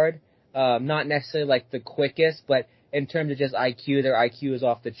point guard, not necessarily like the quickest, but in terms of just IQ, their IQ is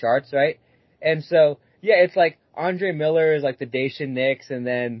off the charts, right? And so yeah, it's like Andre Miller is like the Daishen Nix, and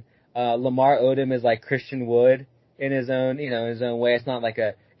then Lamar Odom is like Christian Wood in his own way. It's not like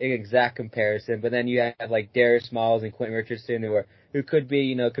an exact comparison, but then you have like Darius Miles and Quentin Richardson who could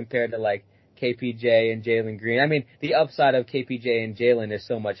be, compared to like KPJ and Jalen Green. I mean, the upside of KPJ and Jalen is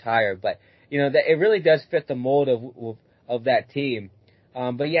so much higher, but that it really does fit the mold of that team.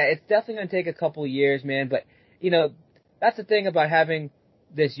 But yeah, it's definitely going to take a couple of years, man. But that's the thing about having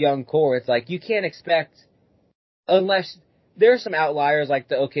this young core. It's like you can't expect, unless there are some outliers like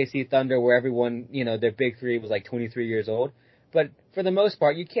the OKC Thunder where everyone, their big three was like 23 years old. But for the most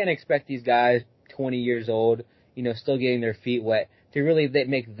part, you can't expect these guys 20 years old, still getting their feet wet to really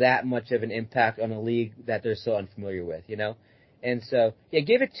make that much of an impact on a league that they're so unfamiliar with, And so, yeah,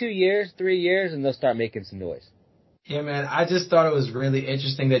 give it 2 years, 3 years, and they'll start making some noise. Yeah, man, I just thought it was really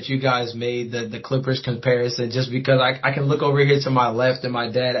interesting that you guys made the Clippers comparison, just because I can look over here to my left, and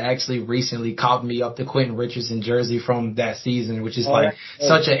my dad actually recently copped me up the Quentin Richardson jersey from that season, which is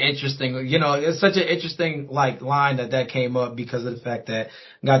such an interesting, it's such an interesting like line that came up because of the fact that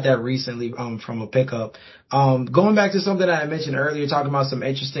I got that recently from a pickup. Going back to something that I mentioned earlier, talking about some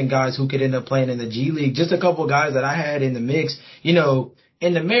interesting guys who could end up playing in the G League, just a couple of guys that I had in the mix,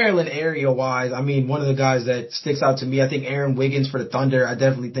 in the Maryland area wise, I mean, one of the guys that sticks out to me, I think Aaron Wiggins for the Thunder. I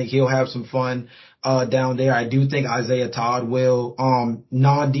definitely think he'll have some fun, down there. I do think Isaiah Todd will.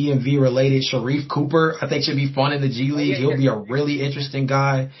 Non-DMV related Sharif Cooper, I think should be fun in the G League. He'll be a really interesting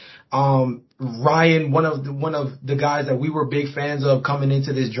guy. Ryan, one of the guys that we were big fans of coming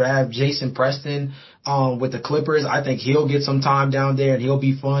into this draft, Jason Preston, with the Clippers. I think he'll get some time down there and he'll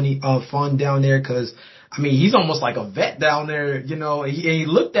be fun down there because, I mean, he's almost like a vet down there, he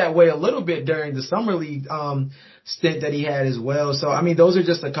looked that way a little bit during the summer league, stint that he had as well. So, I mean, those are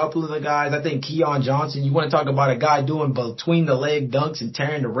just a couple of the guys. I think Keon Johnson, you want to talk about a guy doing between the leg dunks and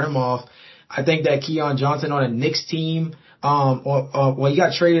tearing the rim off. I think that Keon Johnson on a Knicks team, he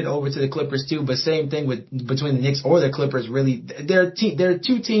got traded over to the Clippers too, but same thing between the Knicks or the Clippers, really. There are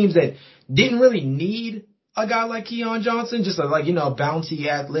two teams that didn't really need a guy like Keon Johnson, just a bouncy,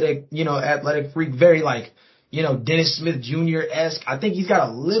 athletic freak, very Dennis Smith Jr.-esque. I think he's got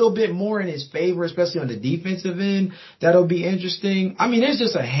a little bit more in his favor, especially on the defensive end. That'll be interesting. I mean, there's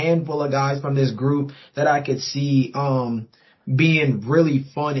just a handful of guys from this group that I could see, being really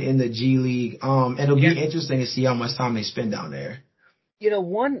fun in the G League. And it'll be interesting to see how much time they spend down there.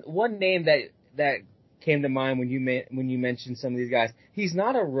 One name that came to mind when you mentioned some of these guys, he's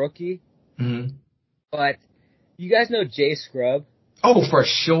not a rookie. Mm-hmm. But you guys know Jay Scrubb? Oh, for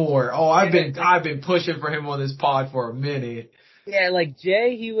sure. Oh, I've been pushing for him on this pod for a minute. Yeah, like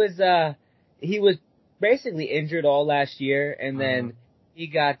Jay, he was basically injured all last year, and then he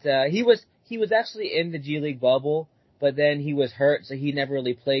was actually in the G League bubble, but then he was hurt, so he never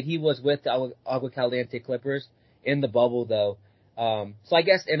really played. He was with the Agua Caliente Clippers in the bubble though. So I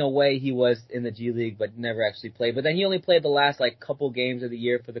guess in a way he was in the G League, but never actually played. But then he only played the last couple games of the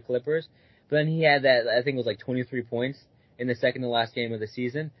year for the Clippers. But then he had that, I think it was 23 points in the second to last game of the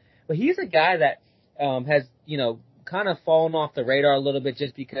season. But he's a guy that has, kind of fallen off the radar a little bit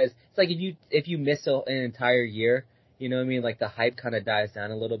just because it's like if you miss an entire year, you know what I mean? Like the hype kind of dies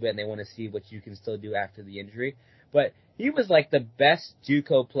down a little bit and they want to see what you can still do after the injury. But he was the best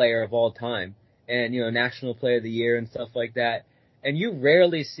JUCO player of all time and, National Player of the Year and stuff like that. And you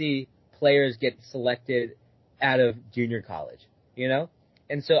rarely see players get selected out of junior college, you know?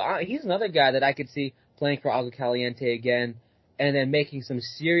 And so he's another guy that I could see playing for Agua Caliente again and then making some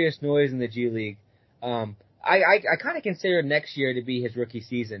serious noise in the G League. I kind of consider next year to be his rookie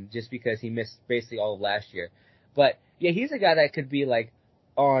season just because he missed basically all of last year. But yeah, he's a guy that could be like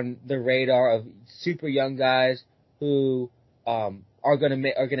on the radar of super young guys who are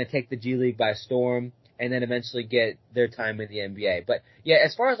gonna take the G League by storm and then eventually get their time in the NBA. But yeah,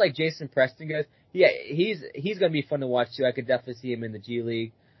 as far as like Jason Preston goes, yeah, he's gonna be fun to watch too. I could definitely see him in the G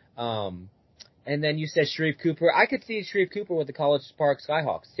League. And then you said Sharif Cooper. I could see Sharif Cooper with the College Park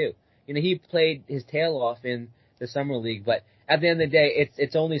Skyhawks too. You know, he played his tail off in the summer league, but at the end of the day,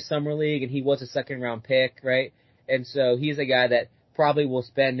 it's only summer league, and he was a second round pick, right? And so he's a guy that probably will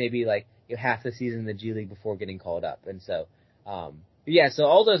spend maybe like half the season in the G League before getting called up. And so, yeah, so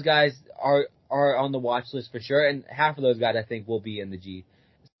all those guys are on the watch list for sure, and half of those guys I think will be in the G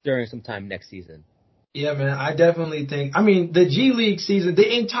during some time next season. Yeah, man, I definitely think, I mean, the G League season,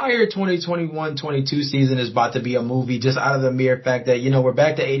 the entire 2021-22 season is about to be a movie just out of the mere fact that, you know, we're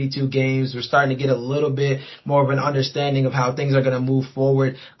back to 82 games. We're starting to get a little bit more of an understanding of how things are going to move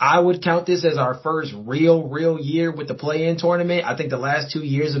forward. I would count this as our first real year with the play-in tournament. I think the last 2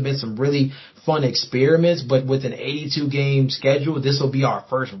 years have been some really fun experiments, but with an 82 game schedule, this will be our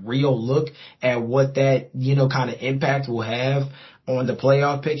first real look at what that, you know, kind of impact will have on the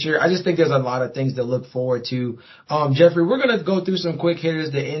playoff picture. I just think there's a lot of things to look forward to. Jeffrey, we're going to go through some quick hitters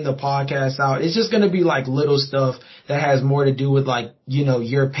to end the podcast out. It's just going to be like little stuff that has more to do with like, you know,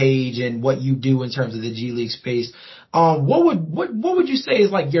 your page and what you do in terms of the G League space. What would you say is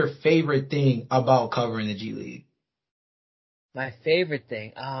like your favorite thing about covering the G League? My favorite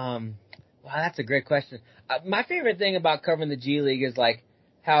thing, wow, that's a great question. My favorite thing about covering the G League is like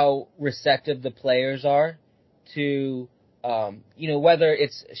how receptive the players are to, you know, whether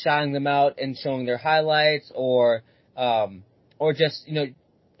it's shouting them out and showing their highlights or just, you know,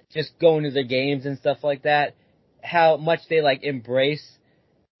 just going to their games and stuff like that, how much they like embrace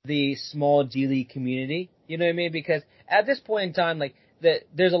the small G League community. You know what I mean? Because at this point in time, like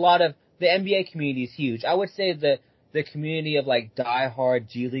there's a lot of, the NBA community is huge. I would say the community of like diehard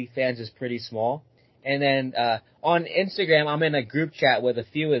G League fans is pretty small. And then, on Instagram, I'm in a group chat with a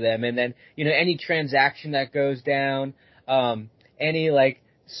few of them. And then, you know, any transaction that goes down, any like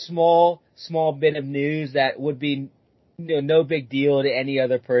small bit of news that would be, you know, no big deal to any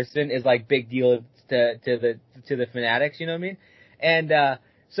other person is like big deal to the fanatics, you know what I mean? And,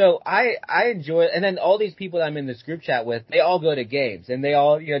 so I enjoy it. And then all these people that I'm in this group chat with, they all go to games and they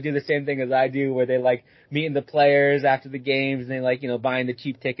all, you know, do the same thing as I do where they like meeting the players after the games and they like, you know, buying the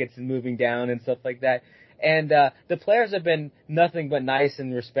cheap tickets and moving down and stuff like that. And, the players have been nothing but nice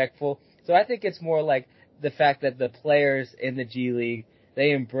and respectful. So I think it's more like the fact that the players in the G League,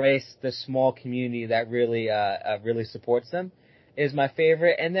 they embrace the small community that really supports them is my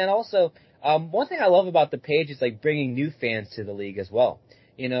favorite. And then also, one thing I love about the page is like bringing new fans to the league as well.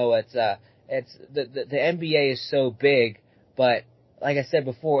 You know, it's the NBA is so big, but like I said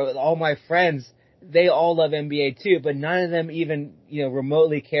before, all my friends, they all love NBA too, but none of them even, you know,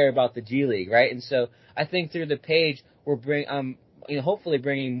 remotely care about the G League, right? And so I think through the page, we're hopefully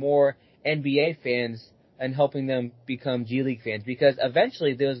bringing more NBA fans and helping them become G League fans, because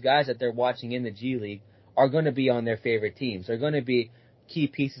eventually those guys that they're watching in the G League are going to be on their favorite teams. They're going to be key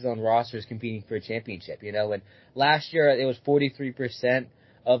pieces on rosters competing for a championship, you know. And last year it was 43%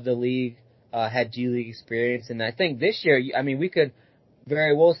 of the league had G League experience, and I think this year, I mean, we could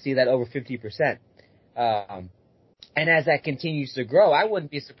very well see that over 50%. And as that continues to grow, I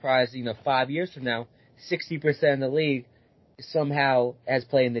wouldn't be surprised, you know, 5 years from now, 60% of the league somehow has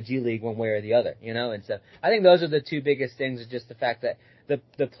played in the G League one way or the other, you know. And so I think those are the two biggest things, is just the fact that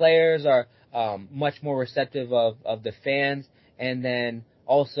the players are much more receptive of the fans, and then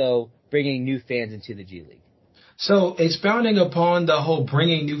also bringing new fans into the G League. So expounding upon the whole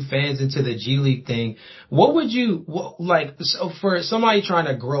bringing new fans into the G League thing, so for somebody trying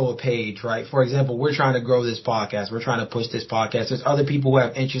to grow a page, right? For example, we're trying to grow this podcast. We're trying to push this podcast. There's other people who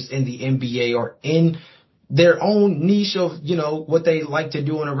have interest in the NBA or in their own niche of, you know, what they like to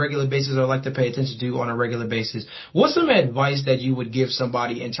do on a regular basis or like to pay attention to on a regular basis. What's some advice that you would give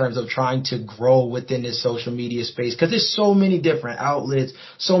somebody in terms of trying to grow within this social media space? Because there's so many different outlets,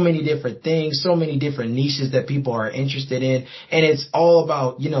 so many different things, so many different niches that people are interested in. And it's all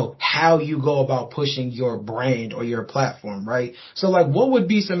about, you know, how you go about pushing your brand or your platform, right? So like, what would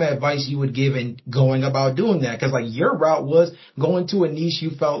be some advice you would give in going about doing that? Because like your route was going to a niche you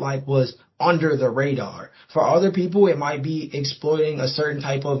felt like was under the radar. For other people, it might be exploiting a certain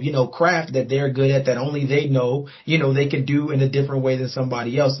type of, craft that they're good at that only they know, they could do in a different way than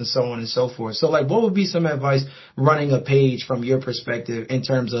somebody else and so on and so forth. So like, what would be some advice running a page from your perspective in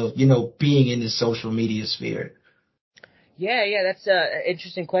terms of, being in this social media sphere? Yeah, that's an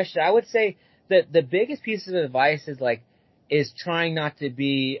interesting question. I would say that the biggest piece of advice is trying not to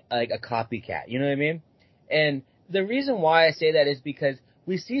be like a copycat. You know what I mean? And the reason why I say that is because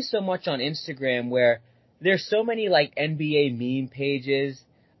we see so much on Instagram where there's so many like NBA meme pages,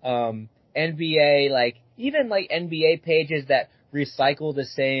 NBA, even NBA pages that recycle the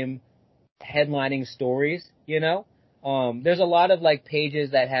same headlining stories, There's a lot of like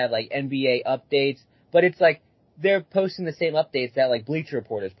pages that have like NBA updates, but it's like they're posting the same updates that like Bleacher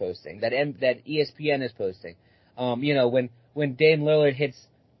Report is posting, that ESPN is posting. When Dame Lillard hits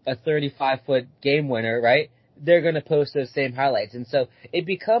a 35-foot game winner, right? They're going to post those same highlights. And so it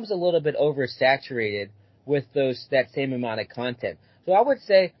becomes a little bit oversaturated with that same amount of content. So I would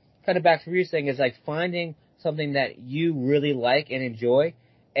say, kind of back to what you're saying, is like finding something that you really like and enjoy,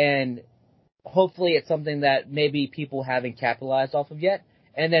 and hopefully it's something that maybe people haven't capitalized off of yet,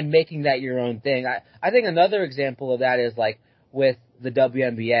 and then making that your own thing. I think another example of that is like with the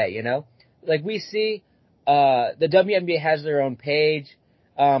WNBA, Like we see the WNBA has their own page.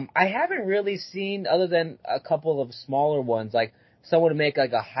 I haven't really seen, other than a couple of smaller ones, like someone make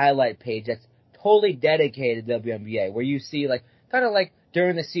like a highlight page that's totally dedicated to WNBA, where you see like kind of like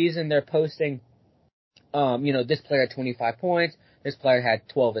during the season they're posting, this player had 25 points, this player had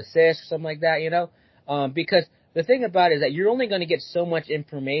 12 assists or something like that, because the thing about it is that you're only going to get so much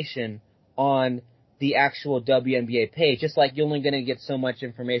information on the actual WNBA page, just like you're only going to get so much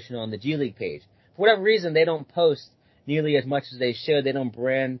information on the G League page. For whatever reason, they don't post nearly as much as they should. They don't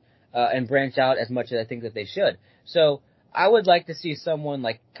branch out as much as I think that they should. So I would like to see someone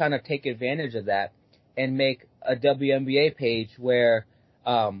like kind of take advantage of that and make a WNBA page where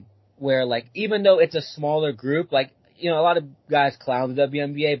like even though it's a smaller group, like a lot of guys clown the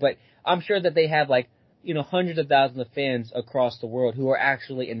WNBA, but I'm sure that they have like hundreds of thousands of fans across the world who are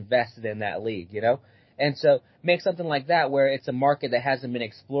actually invested in that league, And so make something like that where it's a market that hasn't been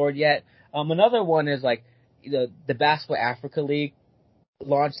explored yet. Another one is like the Basketball Africa League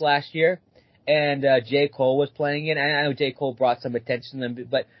launched last year, and J. Cole was playing it. And I know J. Cole brought some attention to them,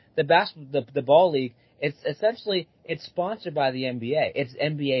 but the ball league, it's sponsored by the NBA. It's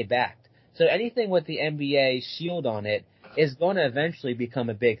NBA backed. So anything with the NBA shield on it is going to eventually become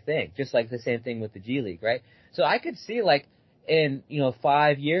a big thing, just like the same thing with the G League, right? So I could see like in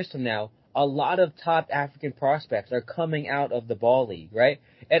 5 years from now, a lot of top African prospects are coming out of the ball league, right?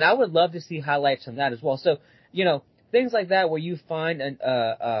 And I would love to see highlights from that as well. So, things like that where you find an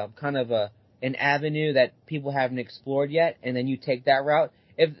avenue that people haven't explored yet, and then you take that route.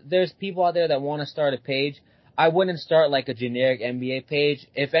 If there's people out there that want to start a page, I wouldn't start like a generic NBA page.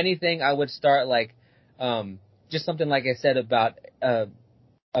 If anything, I would start like, just something like I said about, a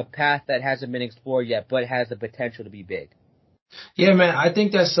path that hasn't been explored yet, but has the potential to be big. Yeah, man, I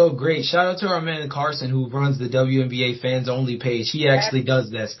think that's so great. Shout out to our man Carson who runs the WNBA fans only page. He actually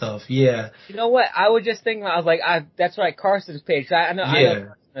does that stuff. Yeah. You know what? I was just thinking, I was like, that's right, Carson's page. I know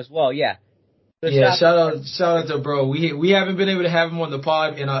Carson as well. Yeah. So yeah. Shout out to bro. We haven't been able to have him on the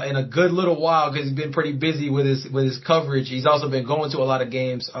pod in a good little while because he's been pretty busy with his coverage. He's also been going to a lot of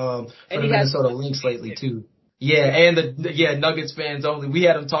games for the Minnesota Lynx lately too. Yeah, and Nuggets fans only. We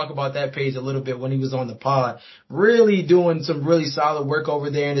had him talk about that page a little bit when he was on the pod. Really doing some really solid work over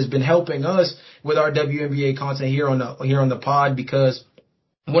there, and has been helping us with our WNBA content here on the pod, because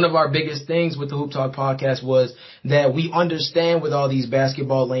one of our biggest things with the Hoop Talk podcast was that we understand with all these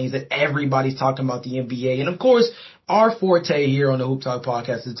basketball lanes that everybody's talking about the NBA. And of course, our forte here on the Hoop Talk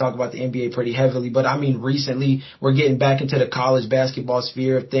podcast is to talk about the NBA pretty heavily. But I mean, recently we're getting back into the college basketball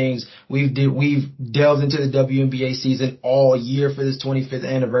sphere of things. We've delved into the WNBA season all year for this 25th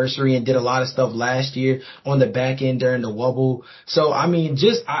anniversary and did a lot of stuff last year on the back end during the wobble. So I mean,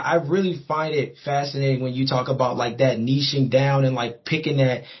 I really find it fascinating when you talk about like that niching down and like picking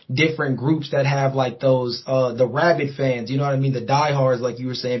at different groups that have like those, the rabid fans, you know what I mean? The diehards, like you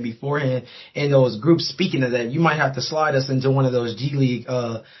were saying beforehand, and those groups. Speaking of that, you might have to slide us into one of those G League,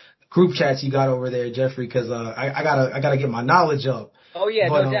 group chats you got over there, Jeffrey, cause, I gotta get my knowledge up. Oh yeah,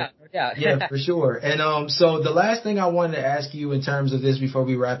 no doubt. Yeah, for sure. And, so the last thing I wanted to ask you in terms of this before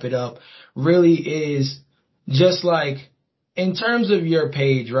we wrap it up really is just like, in terms of your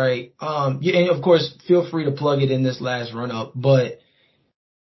page, right? And of course, feel free to plug it in this last run up, but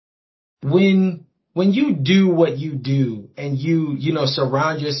when you do what you do and you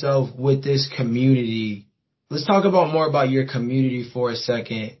surround yourself with this community, let's talk about more about your community for a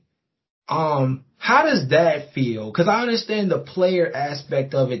second. How does that feel? Because I understand the player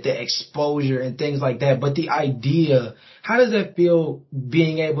aspect of it, the exposure and things like that, but the idea, how does that feel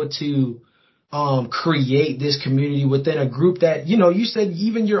being able to create this community within a group that, you said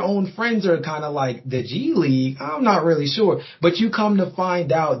even your own friends are kind of like the G League. I'm not really sure, but you come to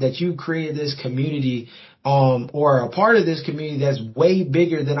find out that you created this community, or a part of this community that's way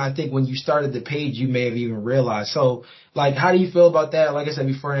bigger than I think when you started the page you may have even realized. So, like, how do you feel about that? Like I said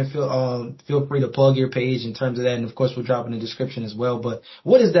before, and feel free to plug your page in terms of that, and of course we'll drop in the description as well. But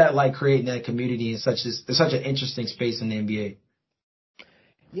what is that like creating that community in such an interesting space in the NBA?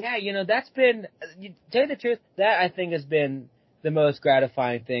 Yeah, that's been, to tell you the truth, that I think has been the most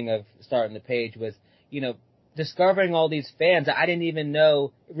gratifying thing of starting the page was, discovering all these fans that I didn't even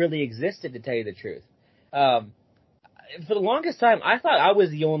know really existed, to tell you the truth. Um, for the longest time, I thought I was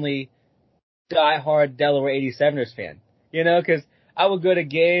the only diehard Delaware 87ers fan, because I would go to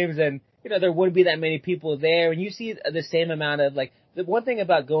games and, there wouldn't be that many people there. And you see the same amount of, like, the one thing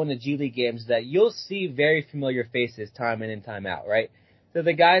about going to G League games is that you'll see very familiar faces time in and time out, right? So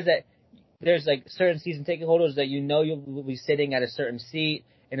the guys that, there's like certain season ticket holders that you'll be sitting at a certain seat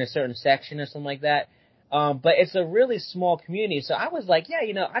in a certain section or something like that. But it's a really small community. So I was like, yeah,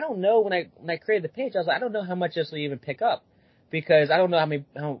 I don't know when I created the page, I was like, I don't know how much this will even pick up because I don't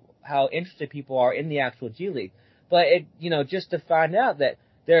know how interested people are in the actual G League. But just to find out that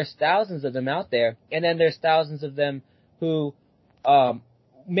there's thousands of them out there, and then there's thousands of them who,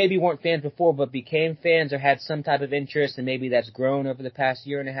 maybe weren't fans before, but became fans or had some type of interest, and maybe that's grown over the past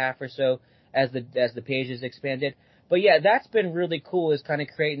year and a half or so as the page has expanded. But yeah, that's been really cool, is kind of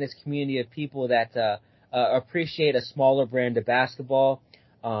creating this community of people that appreciate a smaller brand of basketball,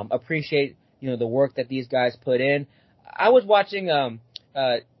 appreciate the work that these guys put in. I was watching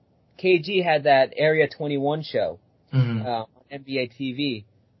KG had that Area 21 show on NBA TV,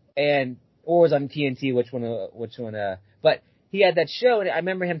 or was on TNT, which one, but he had that show, and I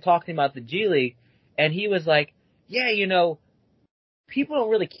remember him talking about the G League, and he was like, yeah, people don't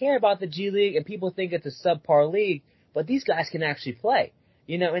really care about the G League, and people think it's a subpar league, but these guys can actually play,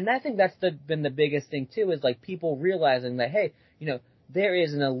 and I think that's been the biggest thing, too, is, like, people realizing that, hey, there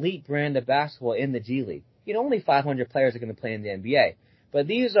is an elite brand of basketball in the G League. Only 500 players are going to play in the NBA, but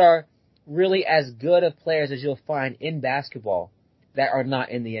these are really as good of players as you'll find in basketball that are not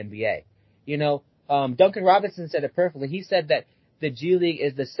in the NBA. Duncan Robinson said it perfectly. He said that the G League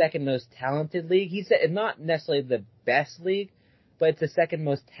is the second most talented league. He said it's not necessarily the best league, but it's the second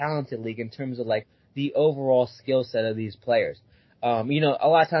most talented league in terms of, like, the overall skill set of these players. A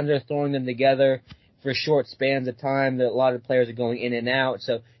lot of times they're throwing them together for short spans of time. That a lot of players are going in and out,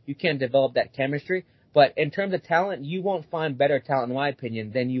 so you can't develop that chemistry. But in terms of talent, you won't find better talent, in my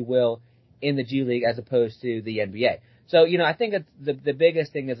opinion, than you will in the G League as opposed to the NBA. So, I think that the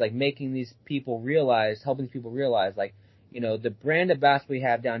biggest thing is, like, making these people realize, helping people realize, like, the brand of basketball we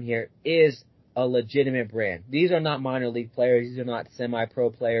have down here is a legitimate brand. These are not minor league players. These are not semi-pro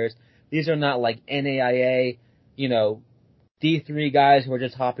players. These are not like NAIA, D3 guys who are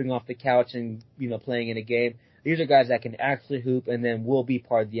just hopping off the couch and, playing in a game. These are guys that can actually hoop and then will be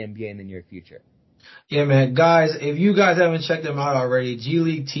part of the NBA in the near future. Yeah, man. Guys, if you guys haven't checked them out already, G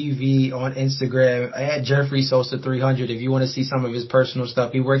League TV on Instagram, at Jeffrey Sosa 300 if you want to see some of his personal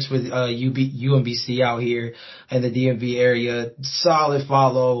stuff. He works with UMBC out here in the DMV area. Solid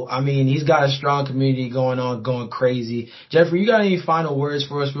follow. I mean, he's got a strong community going on, going crazy. Jeffrey, you got any final words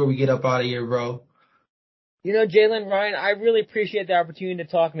for us before we get up out of here, bro? Jalen, Ryan, I really appreciate the opportunity to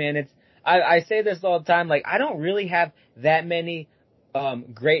talk, man. I say this all the time, like, I don't really have that many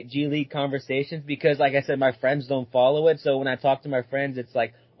great G League conversations because, like I said, my friends don't follow it. So when I talk to my friends, it's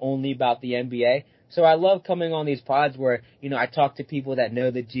like only about the NBA. So I love coming on these pods where, I talk to people that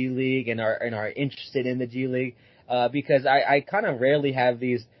know the G League and are interested in the G League, because I kind of rarely have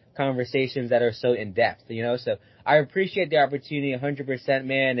these conversations that are so in depth, so I appreciate the opportunity 100%,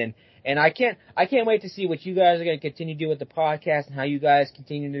 man. And I can't wait to see what you guys are going to continue to do with the podcast and how you guys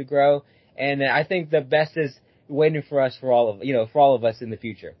continue to grow. And I think the best is waiting for us for all of us in the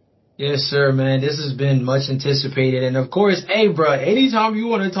future. Yes, sir, man. This has been much anticipated. And of course, hey, bro, anytime you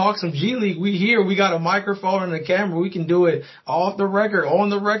want to talk some G League, we here. We got a microphone and a camera. We can do it off the record, on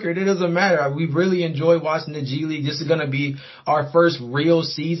the record. It doesn't matter. We really enjoy watching the G League. This is going to be our first real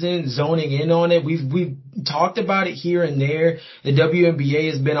season zoning in on it. We've talked about it here and there. The WNBA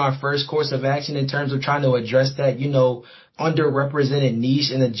has been our first course of action in terms of trying to address that, underrepresented niche,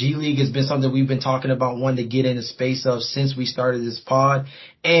 and the G League has been something we've been talking about, wanting to get in the space of since we started this pod.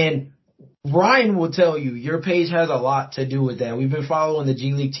 And Ryan will tell you your page has a lot to do with that. We've been following the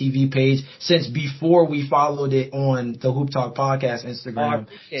G League TV page since before we followed it on the Hoop Talk podcast Instagram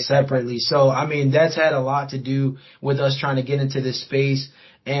separately. So, I mean, that's had a lot to do with us trying to get into this space.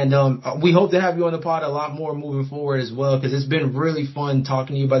 And we hope to have you on the pod a lot more moving forward as well, because it's been really fun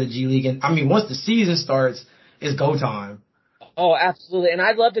talking to you about the G League. And, I mean, once the season starts, it's go time. Oh, absolutely. And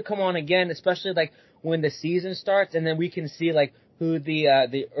I'd love to come on again, especially like when the season starts, and then we can see like who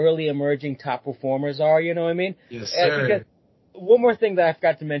the early emerging top performers are, you know what I mean? Yes, sir. Because one more thing that I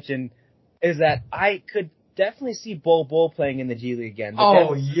forgot to mention is that I could definitely see Bull playing in the G League again.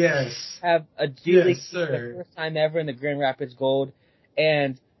 Yes. Have a G League sir. for the first time ever in the Grand Rapids Gold.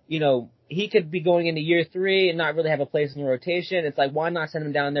 And, you know, he could be going into year 3 and not really have a place in the rotation. It's like, why not send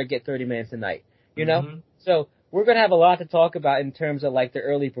him down there, get 30 minutes a night, you know? Mm-hmm. So we're going to have a lot to talk about in terms of like the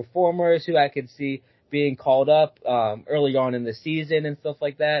early performers who I could see being called up early on in the season and stuff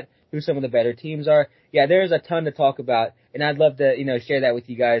like that, who some of the better teams are. Yeah, there's a ton to talk about, and I'd love to, you know, share that with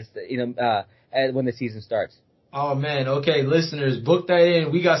you guys, you know, when the season starts. Oh, man. Okay, listeners, book that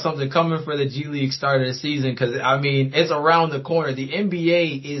in. We got something coming for the G League start of the season because, I mean, it's around the corner. The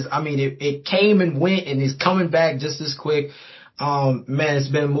NBA is, I mean, it came and went and is coming back just as quick. Man, it's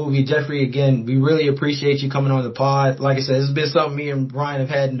been a movie. Jeffrey, again, we really appreciate you coming on the pod. Like I said, it's been something me and Brian have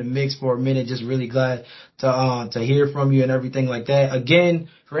had in the mix for a minute. Just really glad to hear from you and everything like that. Again,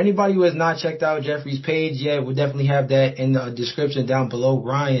 for anybody who has not checked out Jeffrey's page yet, we'll definitely have that in the description down below.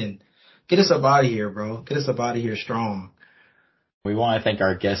 Ryan, get us up out of here, bro. Get us up out of here strong. We want to thank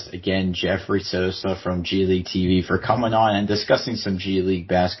our guest again, Jeffrey Sosa from G League TV, for coming on and discussing some G League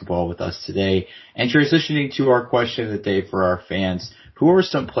basketball with us today. And transitioning to our question of the day for our fans, who are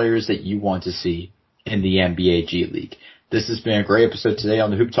some players that you want to see in the NBA G League? This has been a great episode today on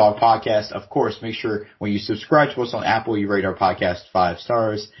the Hoop Talk podcast. Of course, make sure when you subscribe to us on Apple, you rate our podcast 5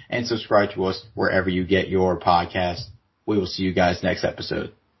 stars and subscribe to us wherever you get your podcast. We will see you guys next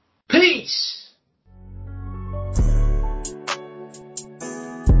episode. Peace!